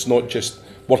ourselves, not just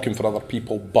working for other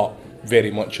people, but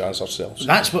very much as ourselves.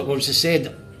 That's what was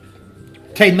said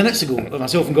 10 minutes ago, with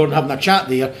myself and Gordon having a chat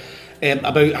there,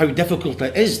 about how difficult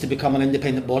it is to become an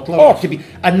independent bottler.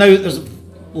 And now there's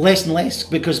less and less,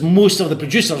 because most of the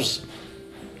producers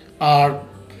are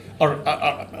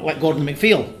like Gordon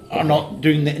MacPhail, are not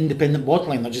doing the independent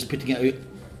bottling, they're just putting it out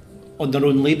on their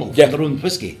own label, for their own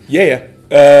whisky.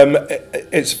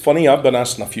 It's funny, I've been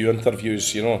asked in a few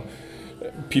interviews, you know,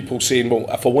 people saying, well,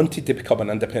 if I wanted to become an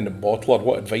independent bottler,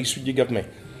 what advice would you give me?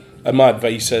 And my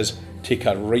advice is, take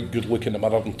a right good look in the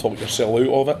mirror and talk yourself out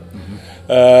of it.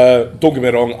 Mm-hmm. Don't get me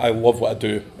wrong, I love what I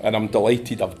do, and I'm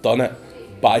delighted I've done it,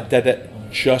 but I did it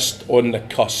just on the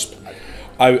cusp.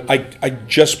 I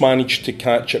just managed to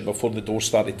catch it before the door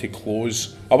started to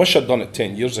close. I wish I'd done it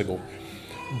 10 years ago.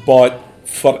 But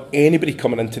for anybody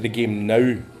coming into the game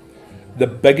now, the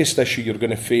biggest issue you're going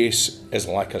to face is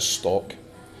lack of stock.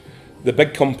 The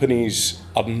big companies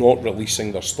are not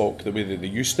releasing their stock the way that they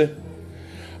used to.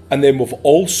 And then we've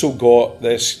also got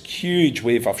this huge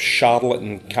wave of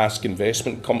charlatan cask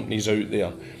investment companies out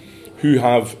there who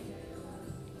have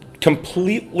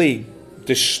completely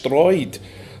destroyed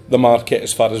the market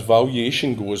as far as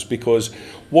valuation goes, because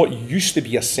what used to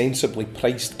be a sensibly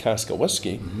priced cask of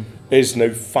whiskey is now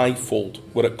fivefold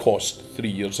what it cost 3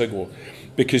 years ago,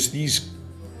 because these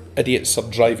idiots are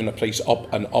driving the price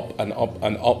up and up and up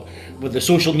and up. With the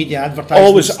social media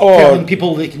advertisements telling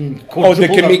people they can they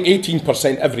can make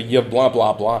 18% every year, blah,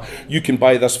 blah, blah. You can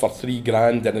buy this for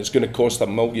 $3,000 and it's going to cost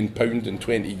 £1 million in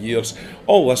 20 years.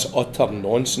 All this utter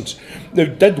nonsense. Now,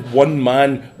 did one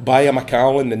man buy a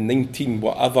Macallan in 19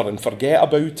 whatever and forget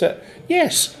about it?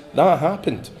 Yes, that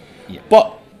happened. Yeah.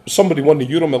 But somebody won the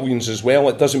Euro Millions as well.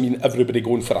 It doesn't mean everybody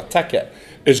going for a ticket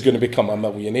is going to become a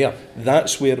millionaire.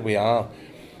 That's where we are.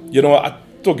 You know,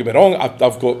 don't get me wrong,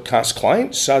 I've got cask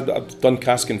clients, I've done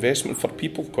cask investment for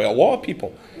people, quite a lot of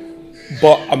people.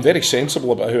 But I'm very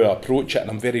sensible about how I approach it,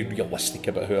 and I'm very realistic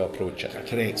about how I approach it.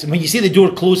 Correct. And when you say the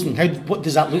door closing, what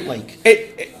does that look like?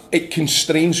 It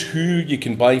constrains who you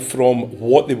can buy from,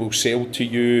 what they will sell to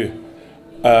you.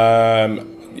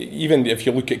 Even if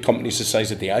you look at companies the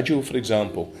size of Diageo, for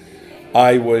example,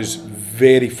 I was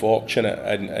very fortunate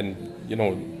and you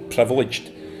know, privileged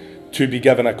to be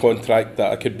given a contract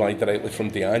that I could buy directly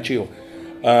from Diageo.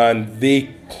 And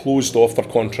they closed off their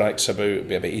contracts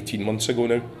about 18 months ago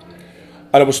now.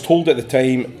 And I was told at the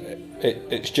time,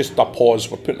 it's just a pause,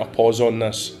 we're putting a pause on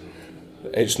this.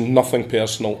 It's nothing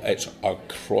personal, it's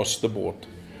across the board.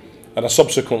 And I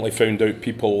subsequently found out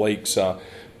people like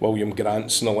William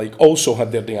Grants and the like also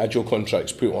had their Diageo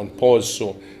contracts put on pause,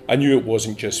 so I knew it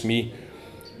wasn't just me.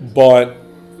 But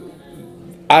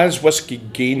as whiskey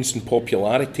gains in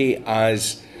popularity,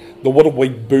 as the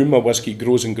worldwide boom of whiskey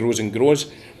grows and grows and grows,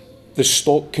 the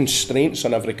stock constraints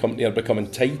on every company are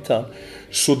becoming tighter,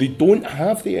 so they don't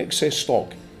have the excess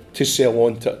stock to sell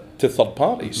on to third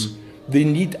parties. They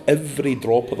need every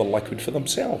drop of the liquid for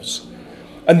themselves.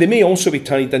 And they may also be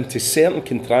tied into certain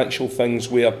contractual things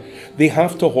where they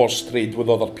have to horse trade with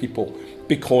other people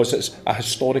because it's a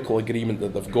historical agreement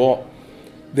that they've got.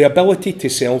 The ability to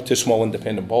sell to small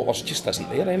independent bottlers just isn't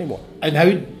there anymore. And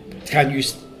how can you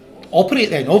operate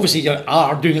then? Obviously you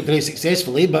are doing it very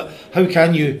successfully, but how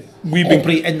can you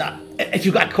operate in that? If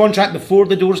you've got a contract before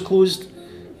the door's closed,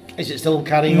 is it still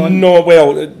carrying on? No,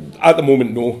 well, at the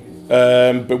moment, no.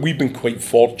 But we've been quite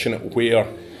fortunate where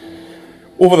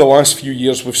over the last few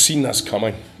years we've seen this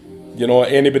coming. You know,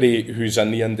 anybody who's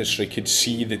in the industry could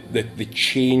see the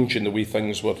change in the way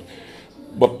things were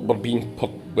being put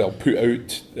out.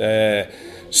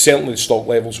 Certainly the stock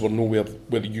levels were nowhere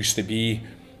where they used to be,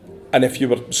 and if you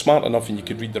were smart enough and you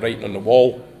could read the writing on the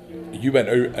wall, you went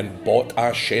out and bought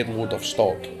a shed load of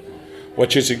stock,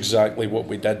 which is exactly what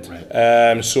we did.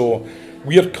 Right. So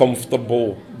we're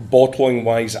comfortable bottling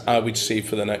wise, I would say,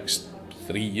 for the next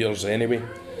 3 years anyway.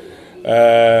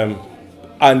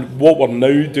 And what we're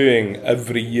now doing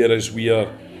every year is we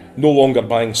are no longer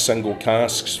buying single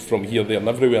casks from here, there and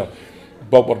everywhere,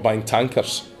 but we're buying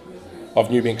tankers of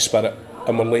New Make Spirit,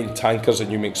 and we're laying tankers of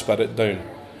New Make Spirit down.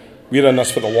 We're in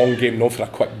this for the long game, not for a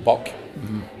quick buck.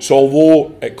 So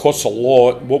although it costs a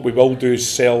lot, what we will do is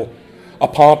sell a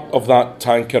part of that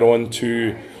tanker on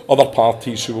to other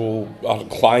parties who are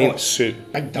clients. You've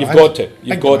got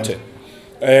to.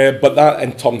 But that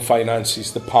in turn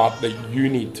finances the part that you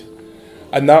need.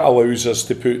 And that allows us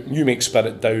to put New Make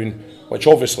Spirit down, which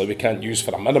obviously we can't use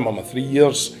for a minimum of 3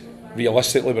 years.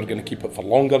 Realistically, we're going to keep it for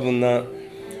longer than that.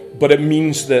 But it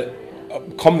means that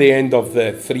come the end of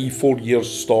the 3-4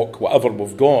 years stock, whatever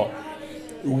we've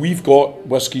got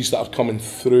whiskies that are coming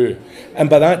through. And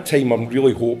by that time, I'm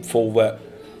really hopeful that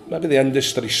maybe the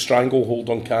industry stranglehold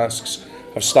on casks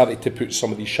have started to put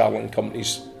some of these charlatan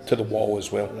companies to the wall as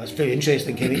well. That's very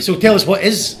interesting, Kenny. So tell us, what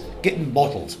is getting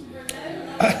bottled?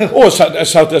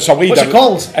 It's a way. What's it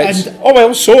called?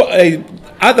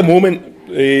 At the moment,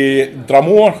 Dram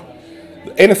Mor,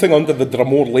 anything under the Dram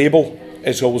Mor label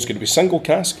is always going to be single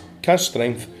cask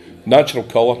strength, natural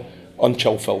colour,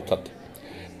 unchill filtered.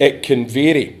 It can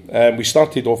vary. We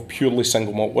started off purely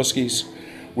single malt whiskies.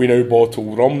 We now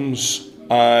bottle rums,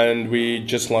 and we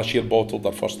just last year bottled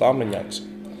our first Armagnacs.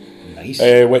 Nice.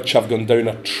 Which have gone down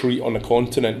a treat on the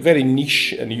continent. Very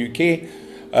niche in the UK,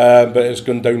 but it's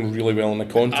gone down really well on the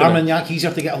continent. Armagnac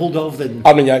easier to get hold of than...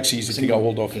 Armagnac's easy to get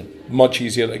hold of. Okay. Much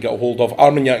easier to get hold of.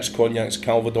 Armagnacs, cognacs,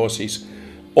 calvadoses,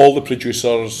 all the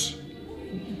producers,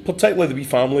 particularly the wee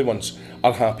family ones,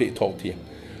 are happy to talk to you.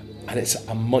 And it's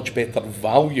a much better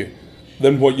value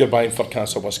than what you're buying for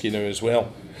cask of whiskey now as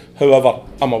well. However,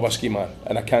 I'm a whiskey man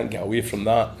and I can't get away from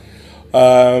that.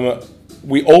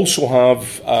 We also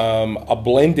have a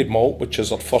blended malt, which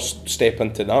is our first step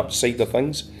into that side of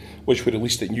things, which we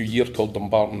released at New Year, called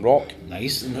Dumbarton Rock.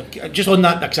 Nice. And just on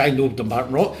that, because I know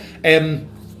Dumbarton Rock,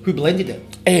 who blended it?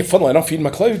 Funnily enough, Ian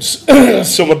McLeod's.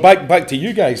 So we're back to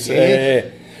you guys.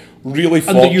 Really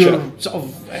fortunate. Under your sort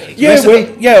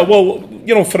of well,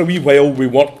 you know, for a wee while we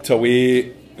worked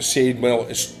away, saying, well,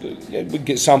 we'd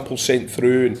get samples sent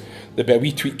through, and there'd be a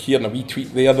wee tweak here and a wee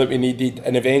tweak there that we needed,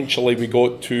 and eventually we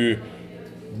got to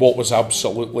what was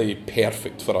absolutely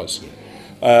perfect for us.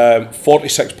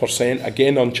 46%,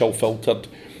 again unchill filtered.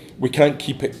 We can't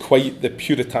keep it quite the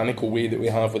puritanical way that we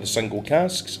have with the single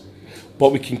casks,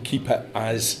 but we can keep it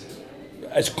as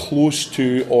close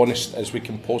to honest as we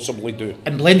can possibly do.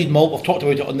 And blended malt, we've talked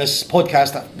about it on this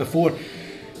podcast before.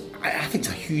 I think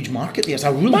it's a huge market there. It's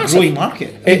a really growing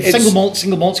market.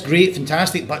 Single malt's great,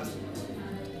 fantastic, but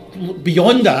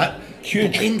beyond that,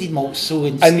 huge. Blended malt's so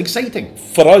exciting.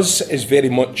 For us, it's very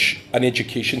much an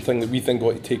education thing that we think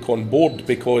got to take on board,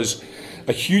 because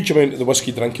a huge amount of the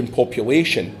whisky drinking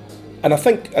population, and I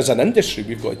think as an industry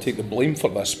we've got to take the blame for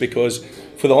this, because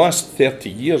for the last 30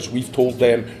 years we've told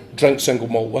them, drink single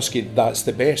malt whisky, that's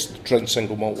the best, drink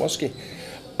single malt whisky.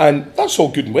 And that's all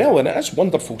good and well, and it is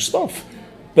wonderful stuff,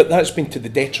 but that's been to the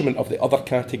detriment of the other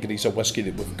categories of whisky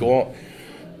that we've got.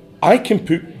 I can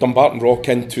put Dumbarton Rock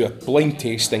into a blind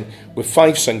tasting with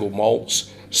 5 single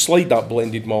malts, slide that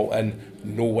blended malt in,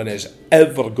 no one is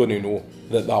ever going to know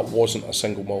that wasn't a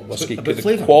single malt whisky.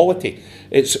 Flavour. Quality,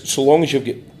 it's so long as you've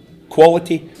got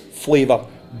quality, flavour,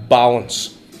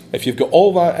 balance. If you've got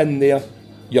all that in there,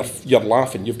 you're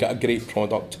laughing, you've got a great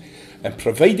product. And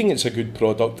providing it's a good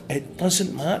product, it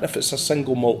doesn't matter if it's a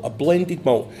single malt, a blended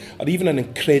malt, or even an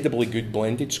incredibly good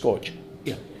blended scotch.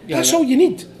 That's all you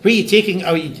need. Where are you taking,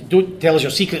 you don't tell us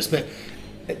your secrets, but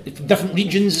different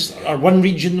regions, or one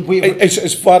region?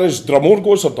 As far as Dram Mor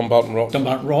goes, or Dumbarton Rock?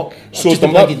 Dumbarton Rock, so just the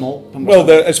blended malt?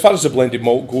 As far as the blended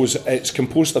malt goes, it's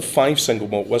composed of 5 single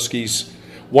malt whiskies,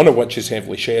 one of which is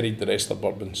heavily sherried, the rest are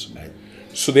bourbons. Right.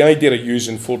 So the idea of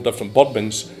using 4 different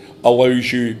bourbons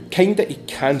allows you kind of to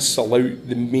cancel out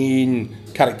the main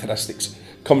characteristics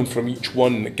coming from each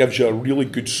one. It gives you a really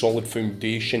good solid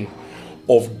foundation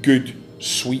of good,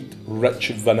 sweet, rich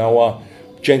vanilla,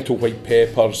 gentle white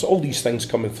peppers, all these things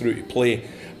coming through to play,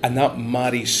 and that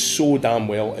marries so damn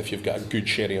well if you've got a good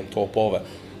sherry on top of it,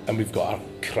 and we've got a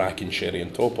cracking sherry on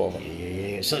top of it.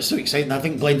 Yeah, so it's so exciting. I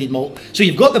think blended malt. So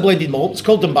you've got the blended malt, it's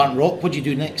called Dumbarton Rock. What do you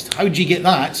do next? How do you get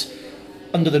that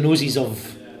under the noses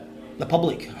of the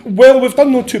public? Well, we've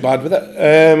done not too bad with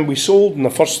it. We sold in the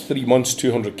first 3 months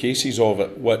 200 cases of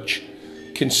it, which,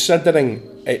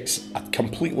 considering it's a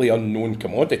completely unknown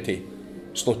commodity,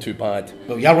 it's not too bad.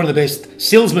 Well, you're one of the best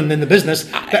salesmen in the business.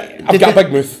 I've got a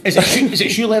big mouth. Is it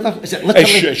shoe leather? Is it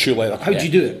literally? It's shoe leather. How do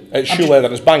you do it? It's shoe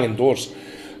leather. It's banging doors.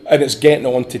 And it's getting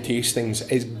it onto tastings.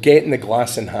 It's getting the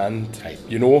glass in hand,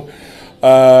 you know.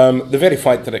 The very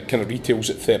fact that it kind of retails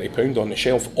at £30 on the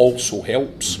shelf also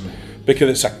helps, because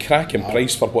it's a cracking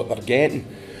price for what they're getting.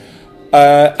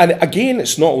 And again,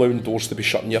 it's not allowing doors to be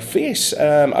shut in your face.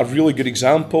 A really good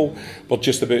example, we're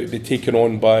just about to be taken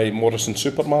on by Morrison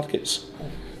supermarkets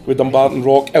with Dumbarton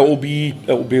Rock. It'll be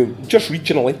just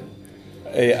regionally.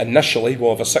 Initially,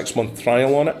 we'll have a 6-month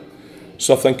trial on it.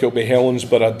 So I think it'll be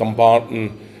Helensburgh,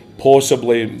 Dumbarton,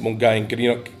 possibly Mulgai and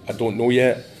Greenock. I don't know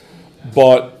yet.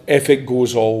 But if it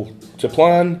goes all to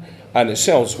plan and it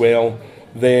sells well,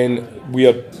 then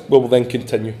we'll then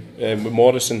continue with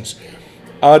Morrison's.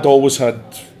 I'd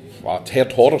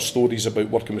heard horror stories about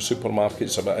working with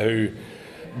supermarkets, about how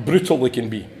brutal they can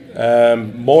be.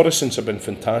 Morrison's have been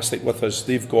fantastic with us.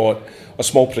 They've got a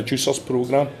small producers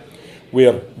programme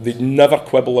where they never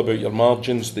quibble about your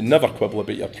margins, they never quibble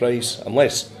about your price,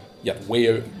 unless you're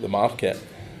way out the market.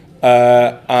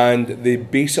 And they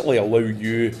basically allow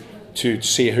you to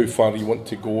say how far you want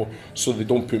to go, so they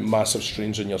don't put massive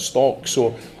strains on your stock.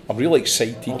 So I'm really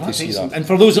excited to see that. And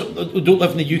for those who don't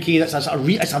live in the UK, it's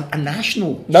a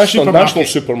national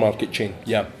supermarket chain.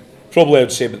 Yeah, probably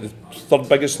I'd say about the 3rd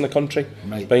biggest in the country,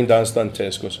 behind Asda and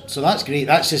Tesco's. So that's great.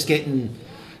 That's just getting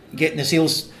the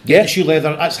sales, the shoe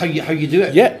leather. That's how you do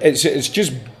it. Yeah, it's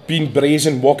just being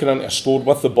brazen, walking into a store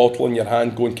with the bottle in your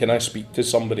hand, going, "Can I speak to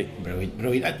somebody?"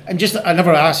 Brilliant. And just, I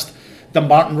never asked.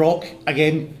 Dumbarton Rock,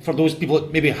 again, for those people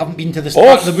that maybe haven't been to this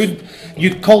part of the wood,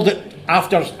 you called it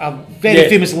after a very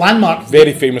famous landmark.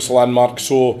 Very famous landmark.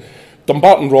 So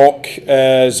Dumbarton Rock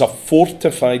is a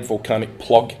fortified volcanic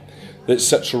plug that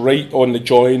sits right on the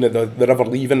join of the River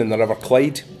Leven and the River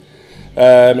Clyde.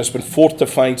 It's been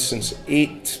fortified since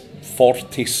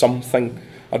 840 something.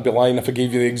 I'd be lying if I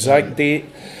gave you the exact date.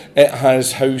 It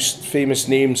has housed famous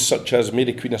names such as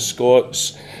Mary Queen of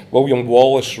Scots, William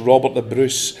Wallace, Robert the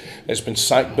Bruce. It's been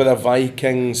sacked by the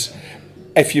Vikings.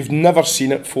 If you've never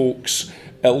seen it, folks,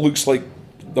 it looks like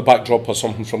the backdrop of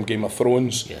something from Game of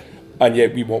Thrones. and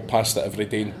yet we walk past it every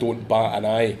day and don't bat an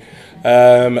eye.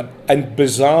 And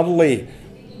bizarrely,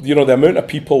 you know, the amount of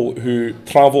people who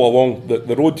travel along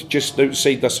the road just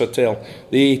outside this hotel,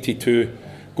 the A82,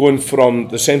 going from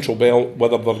the Central Belt,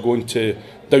 whether they're going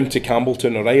down to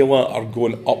Campbelltown or Isla or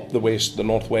going up the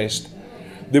northwest,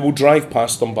 they will drive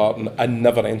past Dumbarton and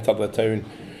never enter the town.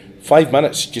 5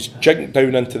 minutes, just jink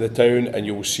down into the town and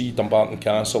you'll see Dumbarton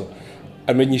Castle.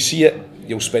 And when you see it,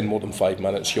 you'll spend more than 5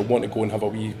 minutes. You'll want to go and have a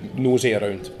wee nosy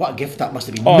around. What a gift that must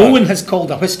have been. No one has called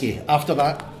a whisky after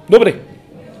that. Nobody.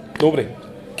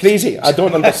 Crazy. I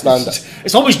don't understand it.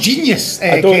 It's almost genius.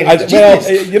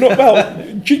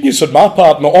 Genius on my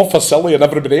part, not awful silly on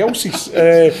everybody else's.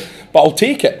 But I'll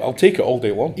take it. I'll take it all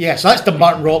day long. Yeah, so that's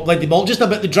Dumbarton Rock, Blended Malt. Just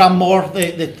about the Dram Mor,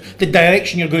 the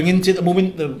direction you're going into at the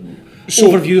moment, the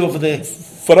overview of the...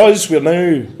 For us, we're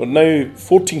now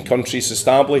 14 countries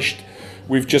established.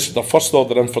 We've just had our first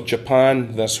order in for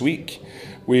Japan this week.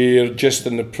 We're just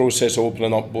in the process of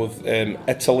opening up both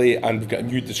Italy, and we've got a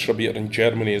new distributor in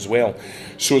Germany as well.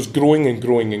 So it's growing and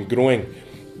growing and growing.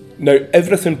 Now,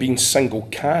 everything being single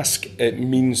cask, it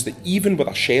means that even with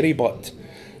a sherry butt,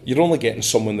 you're only getting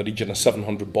somewhere in the region of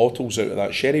 700 bottles out of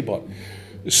that sherry butt.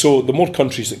 So the more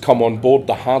countries that come on board,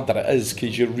 the harder it is,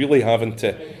 because you're really having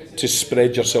to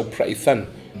spread yourself pretty thin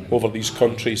over these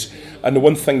countries. And the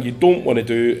one thing you don't want to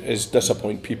do is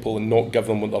disappoint people and not give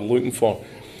them what they're looking for.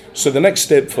 So the next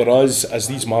step for us as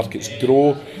these markets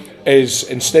grow is,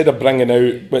 instead of bringing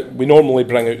out, we normally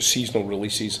bring out seasonal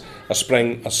releases: a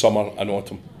spring, a summer, an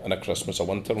autumn, and a Christmas, a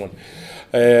winter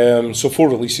one. So 4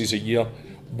 releases a year.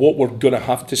 What we're going to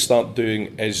have to start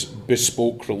doing is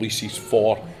bespoke releases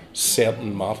for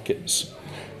certain markets.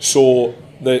 So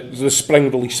the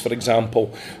spring release, for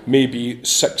example, may be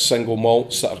 6 single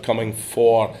malts that are coming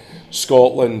for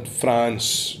Scotland,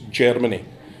 France, Germany.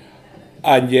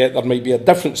 And yet there might be a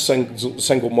different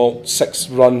single malt 6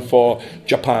 run for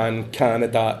Japan,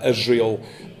 Canada, Israel,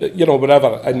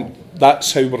 wherever. And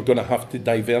that's how we're going to have to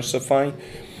diversify.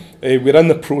 We're in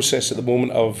the process at the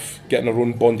moment of getting our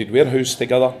own bonded warehouse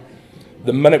together.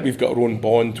 The minute we've got our own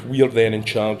bond, we're then in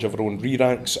charge of our own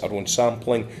re-racks, our own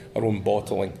sampling, our own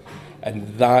bottling.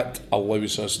 And that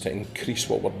allows us to increase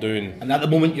what we're doing. And at the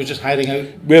moment, you're just hiring out?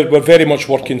 We're very much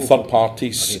working third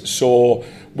parties. Okay. So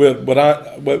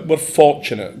we're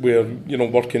fortunate. We're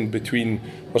working between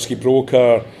Whisky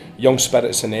Broker, Young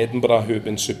Spirits in Edinburgh, who have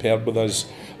been superb with us,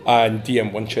 and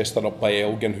DM Winchester up by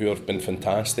Elgin, who have been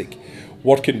fantastic.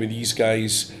 Working with these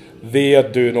guys, they are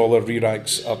doing all our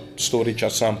re-racks, our storage, our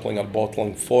sampling, our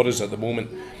bottling for us at the moment.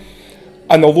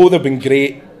 And although they've been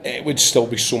great, it would still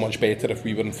be so much better if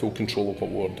we were in full control of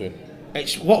what we were doing.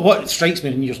 It's what strikes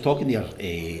me when you're talking there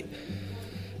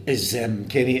is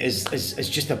Kenny is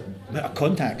just a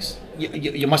contacts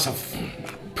you must have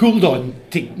pulled on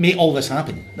to make all this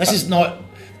happen. This is not.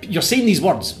 You're saying these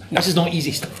words. This is not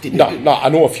easy stuff to do. No, I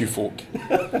know a few folk.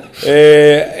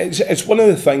 It's one of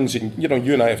the things, and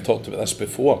you and I have talked about this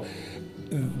before.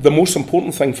 The most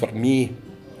important thing for me,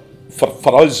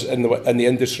 for us in the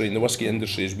industry, in the whisky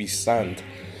industry, as we stand,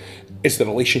 is the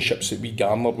relationships that we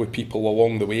garner with people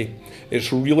along the way.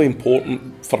 It's really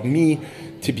important for me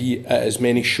to be at as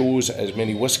many shows, at as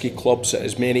many whisky clubs, at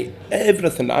as many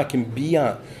everything I can be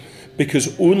at.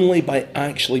 Because only by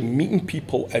actually meeting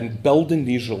people and building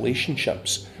these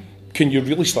relationships can you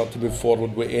really start to move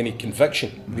forward with any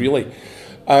conviction, really.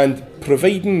 And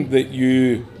providing that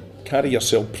you carry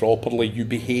yourself properly, you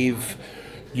behave,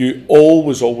 you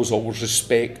always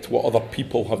respect what other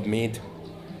people have made.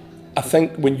 I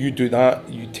think when you do that,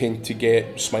 you tend to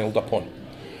get smiled upon.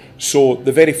 So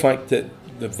the very fact that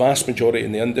the vast majority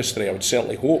in the industry, I would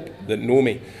certainly hope, that know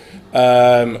me,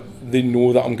 they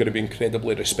know that I'm going to be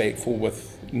incredibly respectful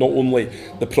with not only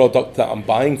the product that I'm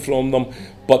buying from them,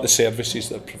 but the services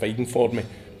that they're providing for me.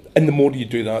 And the more you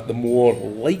do that, the more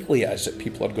likely it is that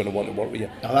people are going to want to work with you.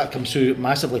 Now that comes through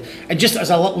massively. And just as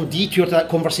a little detour to that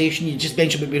conversation, you just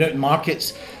mentioned about being out in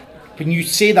markets. When you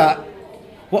say that,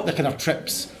 what the kind of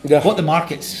trips, what the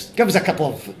markets, give us a couple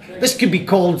of, this could be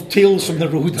called Tales from the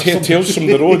Road. Tales from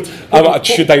the Road.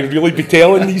 Should I really be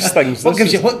telling these things?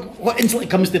 What instantly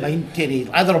comes to mind, Kenny?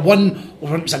 Either one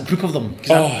or it's a group of them.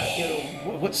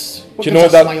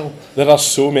 There are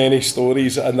so many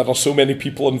stories and there are so many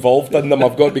people involved in them.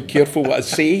 I've got to be careful what I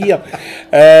say here.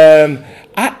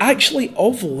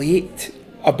 Of late,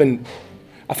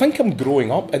 I think I'm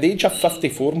growing up. At the age of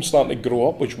 54, I'm starting to grow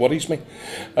up, which worries me.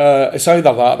 It's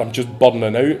either that or I'm just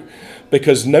burning out.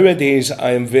 Because nowadays,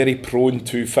 I am very prone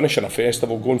to finishing a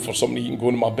festival, going for something to eat and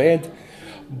going to my bed.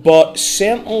 But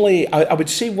certainly, I would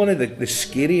say one of the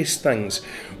scariest things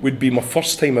would be my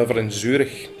first time ever in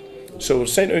Zurich. So we're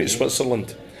sent out to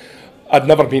Switzerland. I'd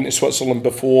never been to Switzerland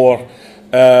before.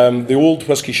 The old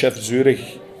Whisky Chef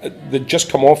Zurich, they'd just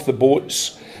come off the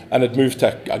boats and had moved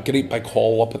to a great big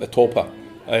hall up at the top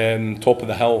of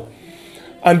the hill.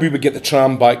 And we would get the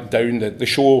tram back down. The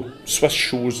show, Swiss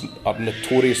shows are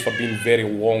notorious for being very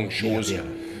long shows. Yeah.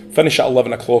 Finish at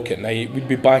 11 o'clock at night. We'd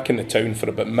be back in the town for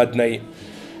about midnight.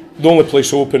 The only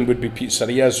place open would be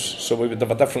pizzerias, so we would have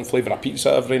a different flavour of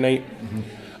pizza every night. Mm-hmm.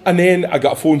 And then I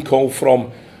got a phone call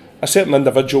from a certain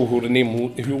individual who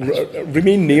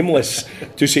remain nameless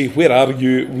to say, "Where are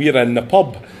you?" "We're in the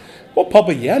pub." "What pub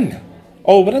are you in?"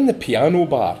 "Oh, we're in the Piano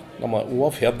Bar." I'm like, "Oh,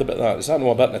 I've heard about that. Is that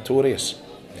not a bit notorious?"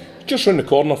 "Just round the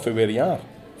corner from where you are."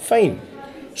 Fine.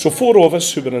 So 4 of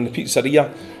us who were in the pizzeria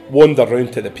wandered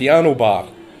round to the Piano Bar,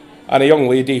 and a young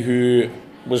lady who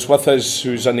was with us,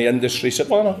 who's in the industry, said,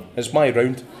 "Well, no, it's my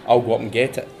round. I'll go up and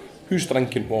get it. Who's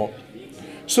drinking what?"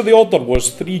 So the order was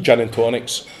 3 gin and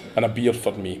tonics and a beer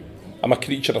for me. I'm a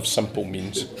creature of simple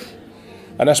means.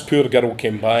 And this poor girl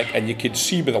came back, and you could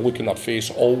see by the look in her face,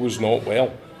 all was not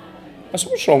well. I said,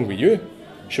 "What's wrong with you?"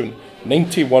 She went,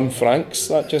 91 francs,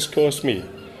 that just cost me.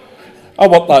 I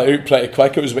worked that out pretty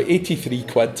quick. It was about 83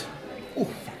 quid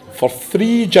for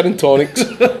 3 gin and tonics.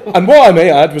 And what I might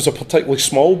add was a particularly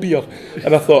small beer.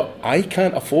 And I thought, I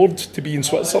can't afford to be in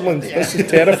Switzerland. This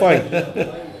is terrifying.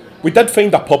 We did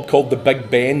find a pub called the Big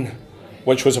Ben,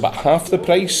 which was about half the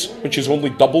price, which is only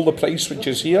double the price which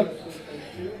is here.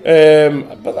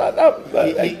 But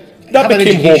that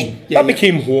became home. That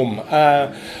became home.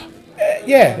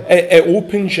 It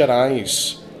opens your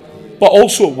eyes. But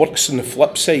also it works on the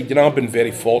flip side. You know, I've been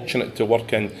very fortunate to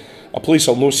work in a place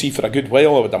I'll no see for a good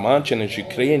while, I would imagine, is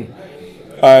Ukraine.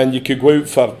 And you could go out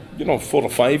for, 4 or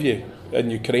 5 of you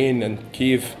in Ukraine and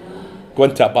Kiev, go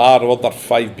into a bar, order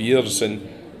 5 beers, and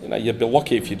you'd be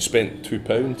lucky if you'd spent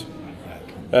 £2.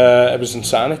 It was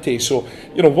insanity. So,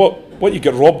 what you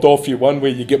get robbed off you one way,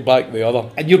 you get back the other.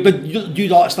 And you do a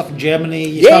lot of stuff in Germany.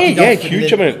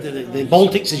 Huge amount. The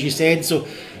Baltics, as you said. So,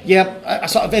 a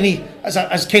sort of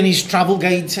as Kenny's travel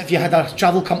guide, if you had a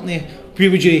travel company,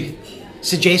 where would you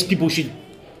suggest people should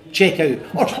check out,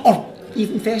 or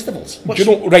even festivals? Do you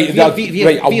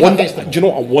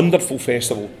know, a wonderful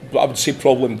festival, but I would say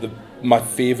probably my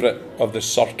favourite of the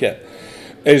circuit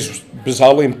is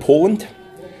bizarrely in Poland.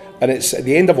 And it's at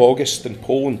the end of August in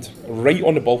Poland, right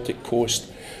on the Baltic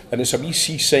coast. And it's a wee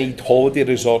seaside holiday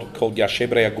resort called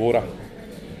Jastrzębie Góra.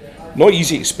 Not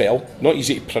easy to spell, not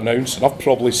easy to pronounce, and I've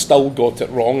probably still got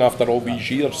it wrong after all these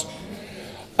years.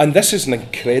 And this is an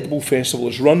incredible festival.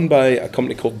 It's run by a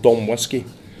company called Dom Whisky,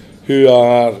 who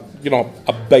are,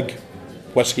 a big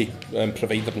whisky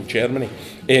provider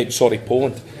in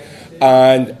Poland.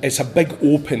 And it's a big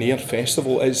open-air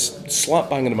festival. It's slap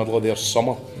bang in the middle of their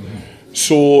summer.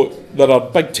 So there are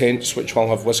big tents which will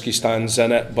have whisky stands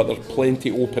in it, but there are plenty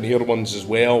open air ones as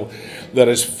well. There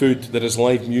is food, there is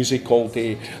live music all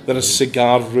day, there is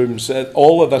cigar rooms,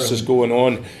 all of this is going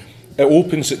on. It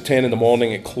opens at 10 in the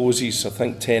morning, it closes I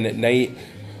think 10 at night,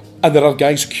 and there are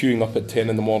guys queuing up at 10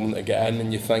 in the morning to get in,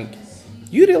 and you think,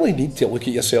 you really need to look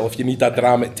at yourself, you need a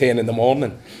dram at 10 in the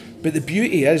morning. But the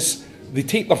beauty is, they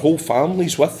take their whole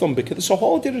families with them because it's a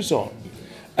holiday resort.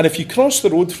 And if you cross the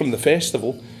road from the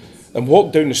festival and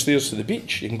walk down the stairs to the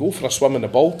beach, you can go for a swim in the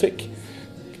Baltic,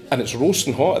 and it's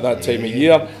roasting hot at that time of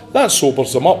year. That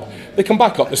sobers them up. They come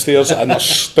back up the stairs and they're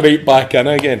straight back in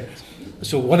again.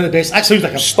 So one of the best. That sounds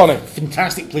like a stunning,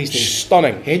 fantastic place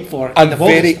to head for, and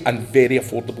very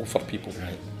affordable for people.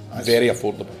 Right. Very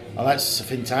affordable. Oh, that's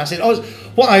fantastic.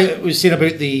 What I was saying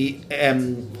about the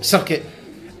circuit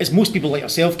is most people like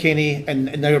yourself, Kenny,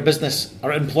 in our business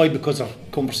are employed because they're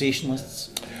conversationalists.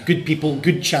 Good people,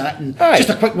 good chat, and just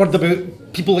a quick word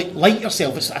about people like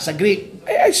yourself. It's a great.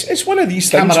 It's one of these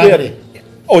things where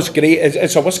it's great.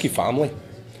 It's a whisky family.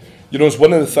 It's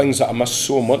one of the things that I missed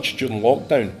so much during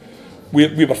lockdown.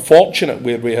 We were fortunate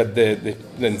where we had the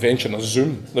invention of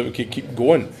Zoom that we could keep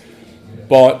going,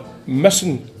 but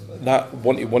missing that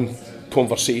one-to-one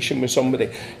conversation with somebody.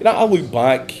 I look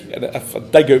back and if I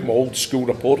dig out my old school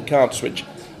report cards, which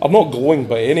are not glowing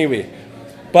by any way.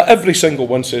 But every single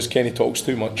one says Kenny talks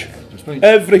too much. Right.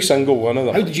 Every single one of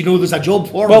them. How did you know there's a job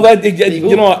for him? Well,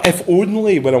 if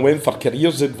only when I went for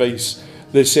careers advice,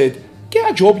 they said, get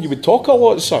a job, you would talk a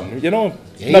lot, son.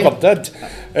 Never did.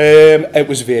 It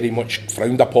was very much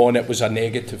frowned upon. It was a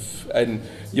negative. And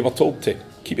you were told to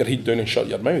keep your head down and shut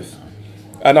your mouth.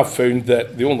 And I've found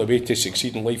that the only way to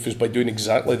succeed in life is by doing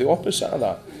exactly the opposite of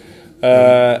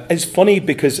that. It's funny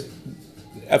because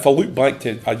if I look back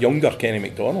to a younger Kenny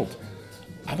McDonald,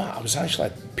 I was actually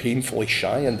a painfully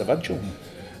shy individual,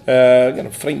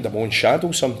 frightened of my own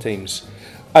shadow sometimes.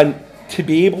 And to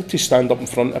be able to stand up in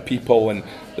front of people, and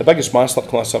the biggest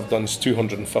masterclass I've done is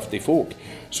 250 folk.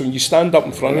 So when you stand up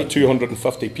in front of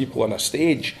 250 people on a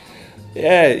stage,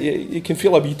 yeah, you can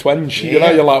feel a wee twinge. Yeah. You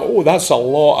know, you're like, oh, that's a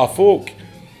lot of folk.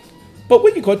 But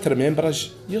what you got to remember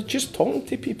is you're just talking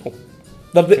to people.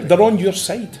 They're on your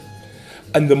side.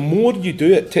 And the more you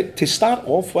do it, to start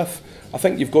off with, I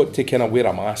think you've got to kind of wear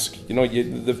a mask. You know,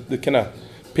 the kind of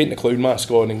paint the clown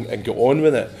mask on and get on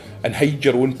with it and hide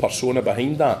your own persona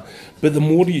behind that. But the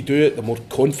more you do it, the more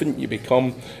confident you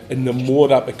become, and the more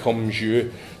that becomes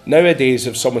you. Nowadays,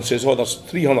 if someone says, oh, there's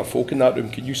 300 folk in that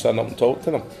room, can you stand up and talk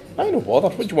to them? I don't bother.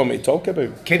 What do you want me to talk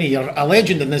about? Kenny, you're a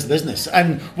legend in this business.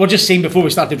 And we're just saying before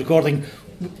we started recording,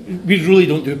 we really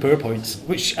don't do PowerPoints,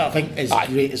 which I think is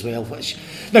great as well.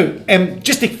 Now,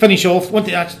 just to finish off,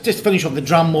 the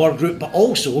Dram Mor group, but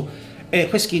also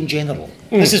whisky in general.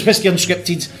 This is Whisky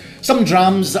Unscripted. Some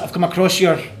drams that have come across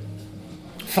your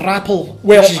thrapple,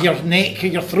 which is your neck,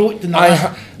 your throat in the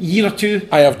last year or two.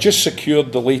 I have just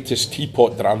secured the latest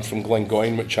teapot dram from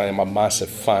Glengoyne, which I am a massive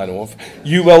fan of.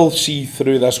 You will see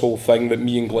through this whole thing that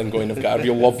me and Glengoyne have got a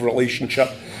real love relationship,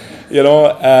 you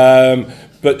know.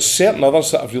 But certain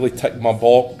others that have really ticked my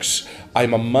box,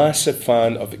 I'm a massive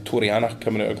fan of Victoriana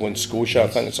coming out of Glen Scotia. I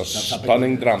think it's a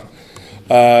stunning dram.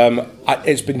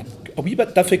 It's been a wee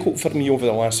bit difficult for me over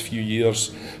the last few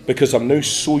years because I'm now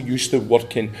so used to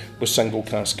working with single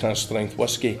cask strength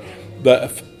whisky that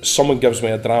if someone gives me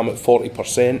a dram at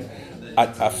 40%,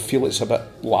 I feel it's a bit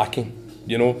lacking,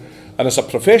 you know. And as a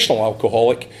professional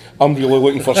alcoholic, I'm really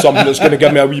looking for something that's going to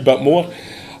give me a wee bit more.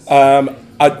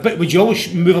 But would you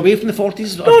always move away from the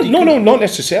 40s? No, not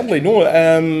necessarily, no.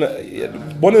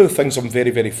 One of the things I'm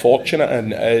very, very fortunate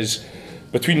in is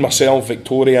between myself,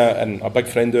 Victoria, and a big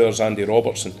friend of ours, Andy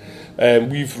Robertson,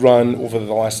 we've run over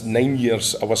the last 9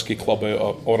 years a whisky club out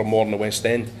of Ormore in the West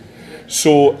End.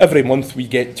 So every month we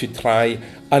get to try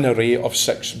an array of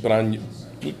 6 brand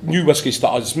new whisky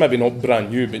styles, maybe not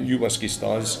brand new, but new whisky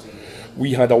styles.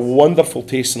 We had a wonderful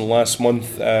tasting last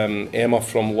month. Emma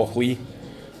from Loch Lomond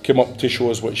came up to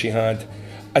show us what she had.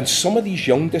 And some of these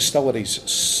young distilleries,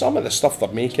 some of the stuff they're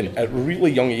making at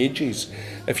really young ages,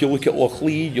 if you look at Loch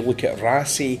Lomond, you look at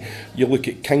Rassie, you look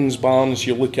at Kingsbarns,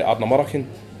 you look at Ardnamurchan,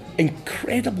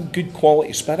 incredible good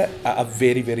quality spirit at a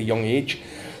very, very young age.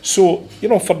 So, you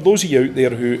know, for those of you out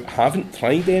there who haven't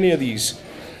tried any of these,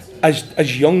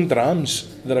 as young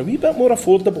drams, they're a wee bit more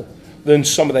affordable than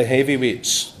some of the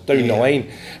heavyweights down the line.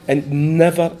 And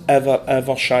never, ever,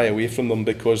 ever shy away from them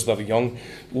because they're young.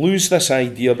 Lose this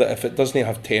idea that if it doesn't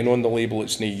have 10 on the label,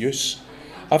 it's no use.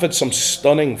 I've had some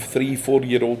stunning 3-4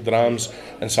 year old drams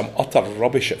and some utter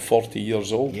rubbish at 40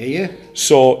 years old.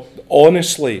 So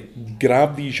honestly,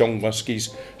 grab these young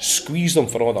whiskies, squeeze them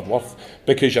for all they're worth,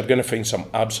 because you're going to find some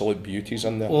absolute beauties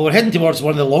in there. Well, we're heading towards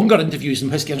one of the longer interviews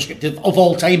in Whisky Unscripted of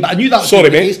all time, but I knew that was Sorry,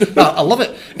 the mate. case. No, I love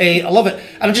it. I love it.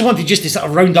 And I just wanted just to sort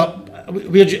of round up,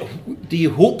 where do you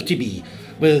hope to be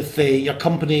with your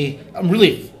company? I'm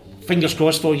really fingers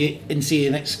crossed for you in, say,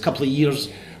 the next couple of years.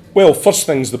 Well, first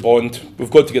thing's the bond.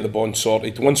 We've got to get the bond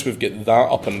sorted. Once we've got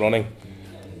that up and running,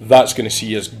 that's going to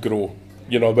see us grow.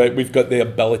 You know, we've got the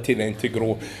ability then to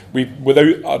grow.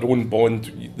 Without our own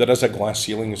bond, there is a glass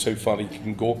ceiling as how far you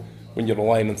can go when you're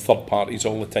relying on third parties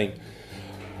all the time.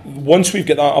 Once we've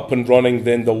got that up and running,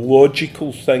 then the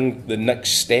logical thing, the next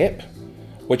step,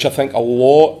 which I think a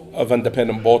lot of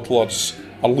independent bottlers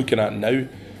are looking at now,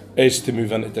 is to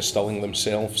move into distilling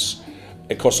themselves.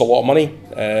 It costs a lot of money,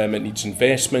 it needs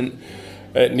investment,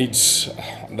 it needs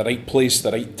the right place,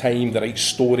 the right time, the right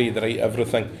story, the right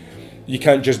everything. You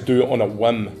can't just do it on a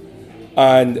whim.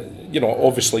 And, you know,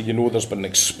 obviously, you know, there's been an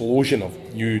explosion of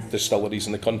new distilleries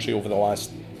in the country over the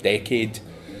last decade.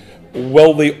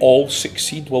 Will they all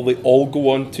succeed? Will they all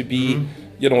go on to be,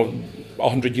 you know,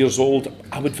 100 years old?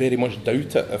 I would very much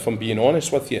doubt it, if I'm being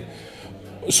honest with you.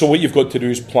 So what you've got to do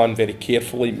is plan very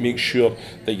carefully, make sure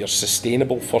that you're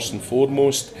sustainable first and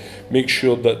foremost, make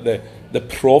sure that the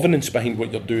provenance behind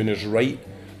what you're doing is right.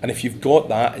 And if you've got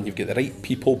that and you've got the right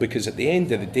people, because at the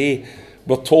end of the day,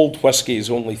 we're told whisky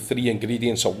is only 3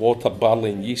 ingredients of water,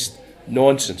 barley and yeast.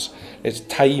 Nonsense. It's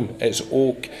time, it's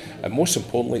oak, and most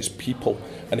importantly, it's people.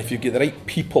 And if you get the right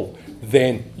people,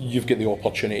 then you've got the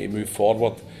opportunity to move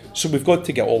forward. So we've got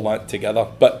to get all that together.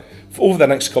 But over the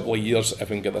next couple of years, if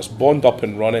we can get this bond up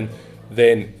and running,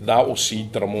 then that will see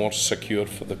Dram Mor secure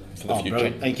for the future.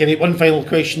 Brilliant. And Kenny, one final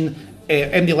question.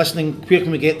 Anybody listening, where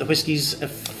can we get the whiskies?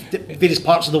 Various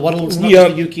parts of the world, not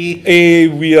just the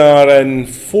UK? We are in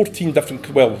 14 different...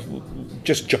 Well,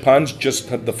 just Japan's just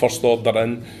had the first order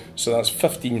in. So that's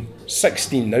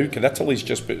 16 now, because Italy's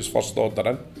just put its first order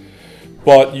in.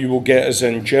 But you will get us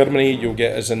in Germany, you'll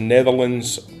get us in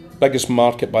Netherlands, biggest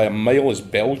market by a mile is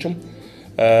Belgium.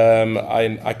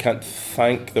 I can't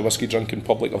thank the whiskey drinking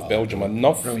public of Belgium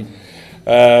enough.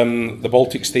 The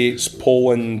Baltic states,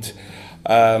 Poland,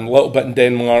 a little bit in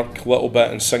Denmark, a little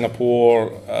bit in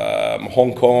Singapore,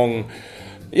 Hong Kong.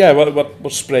 Yeah, we're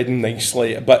spreading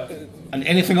nicely. And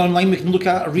anything online we can look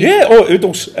at or read? Yeah,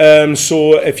 oodles.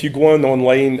 So if you go on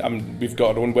online, we've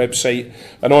got our own website,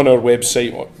 and on our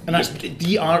website... And that's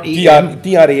D-R-A-M?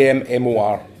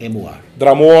 D-R-A-M-M-O-R. M-O-R.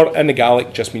 Dram Mor in the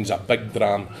Gaelic just means a big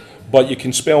dram. But you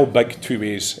can spell big two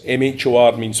ways.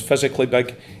 M-H-O-R means physically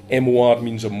big, M-O-R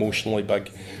means emotionally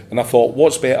big. And I thought,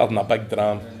 what's better than a big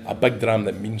dram? A big dram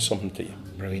that means something to you.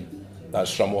 Brilliant.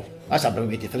 That's Dram Mor. That's a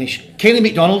brilliant way to finish. Kenny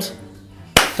McDonald,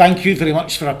 thank you very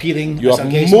much for appearing You as are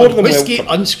our guest more on than Whisky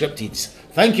welcome. Unscripted.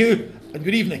 Thank you and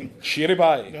good evening. Cheery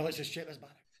bye. Now let's just check this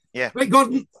back. Yeah. Right,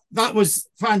 Gordon, that was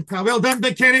fantastic. Well done,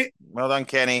 Big Kenny. Well done,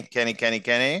 Kenny.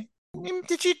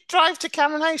 Did you drive to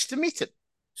Cameron House to meet it?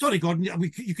 Sorry, Gordon,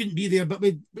 you couldn't be there, but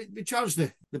we charged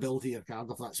the bill to your card,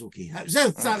 if that's okay.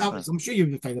 I'm sure you'll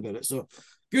be fine about it. So,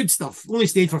 good stuff. Only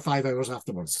stayed for 5 hours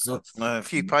afterwards. So A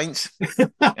few pints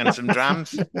and some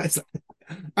drams.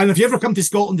 And if you ever come to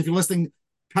Scotland, if you're listening,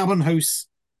 Cameron House,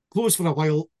 closed for a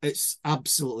while. It's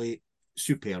absolutely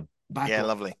superb. Yeah,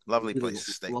 lovely place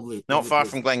to stay. Not far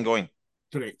from Glengoyne.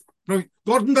 Correct. Right,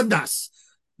 Gordon Dundas,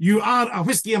 you are a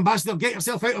whiskey ambassador. Get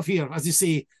yourself out of here, as they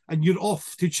say, and you're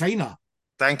off to China.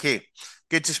 Thank you.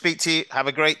 Good to speak to you. Have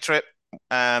a great trip.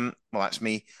 Well, that's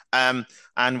me. And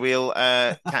we'll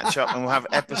catch up and we'll have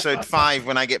episode 5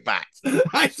 when I get back.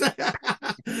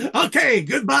 Okay,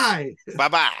 goodbye.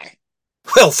 Bye-bye.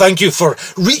 Well, thank you for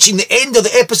reaching the end of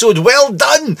the episode. Well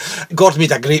done. Gordon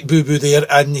made a great boo-boo there,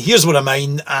 and here's one of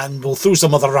mine, and we'll throw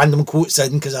some other random quotes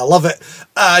in because I love it,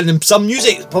 and some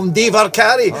music from Dave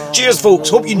Arcari. Cheers, folks.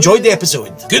 Hope you enjoyed the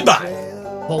episode. Goodbye.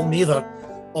 Paul Mather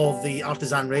of the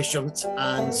Artisan Restaurant,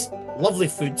 and lovely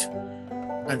food.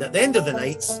 And at the end of the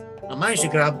night, I managed to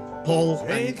grab Paul,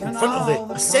 and in front of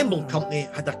the assembled company,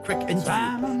 had a quick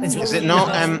interview. Is it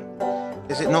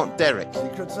not Derek?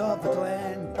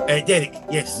 Derek,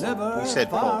 yes. You said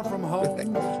Paul.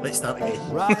 Let's start again.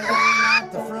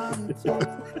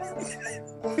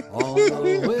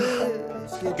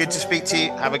 Good to speak to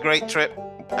you. Have a great trip.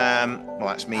 Well,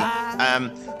 that's me.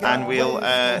 And we'll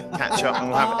catch up and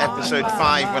we'll have episode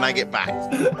 5 when I get back.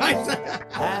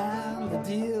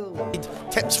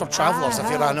 Tips for travellers if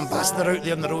you're an ambassador out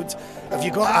there on the road. Have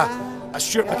you got a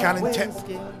Stuart McCannon tip?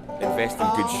 Invest in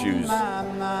good shoes.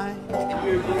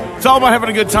 It's all about having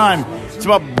a good time. It's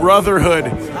about brotherhood,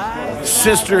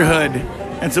 sisterhood.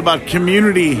 It's about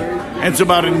community. It's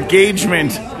about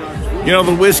engagement. You know,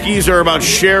 the whiskeys are about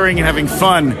sharing and having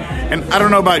fun. And I don't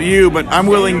know about you, but I'm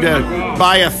willing to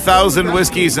buy 1,000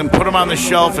 whiskeys and put them on the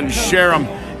shelf and share them.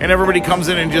 And everybody comes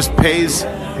in and just pays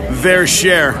their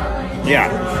share.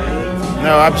 Yeah.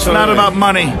 No, absolutely. It's not about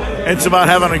money. It's about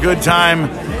having a good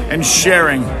time and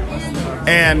sharing.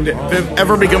 And if it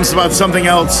ever becomes about something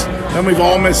else, then we've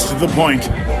all missed the point.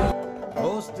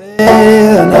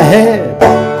 And ahead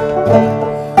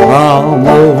on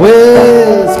the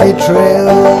whiskey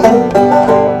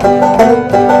trail.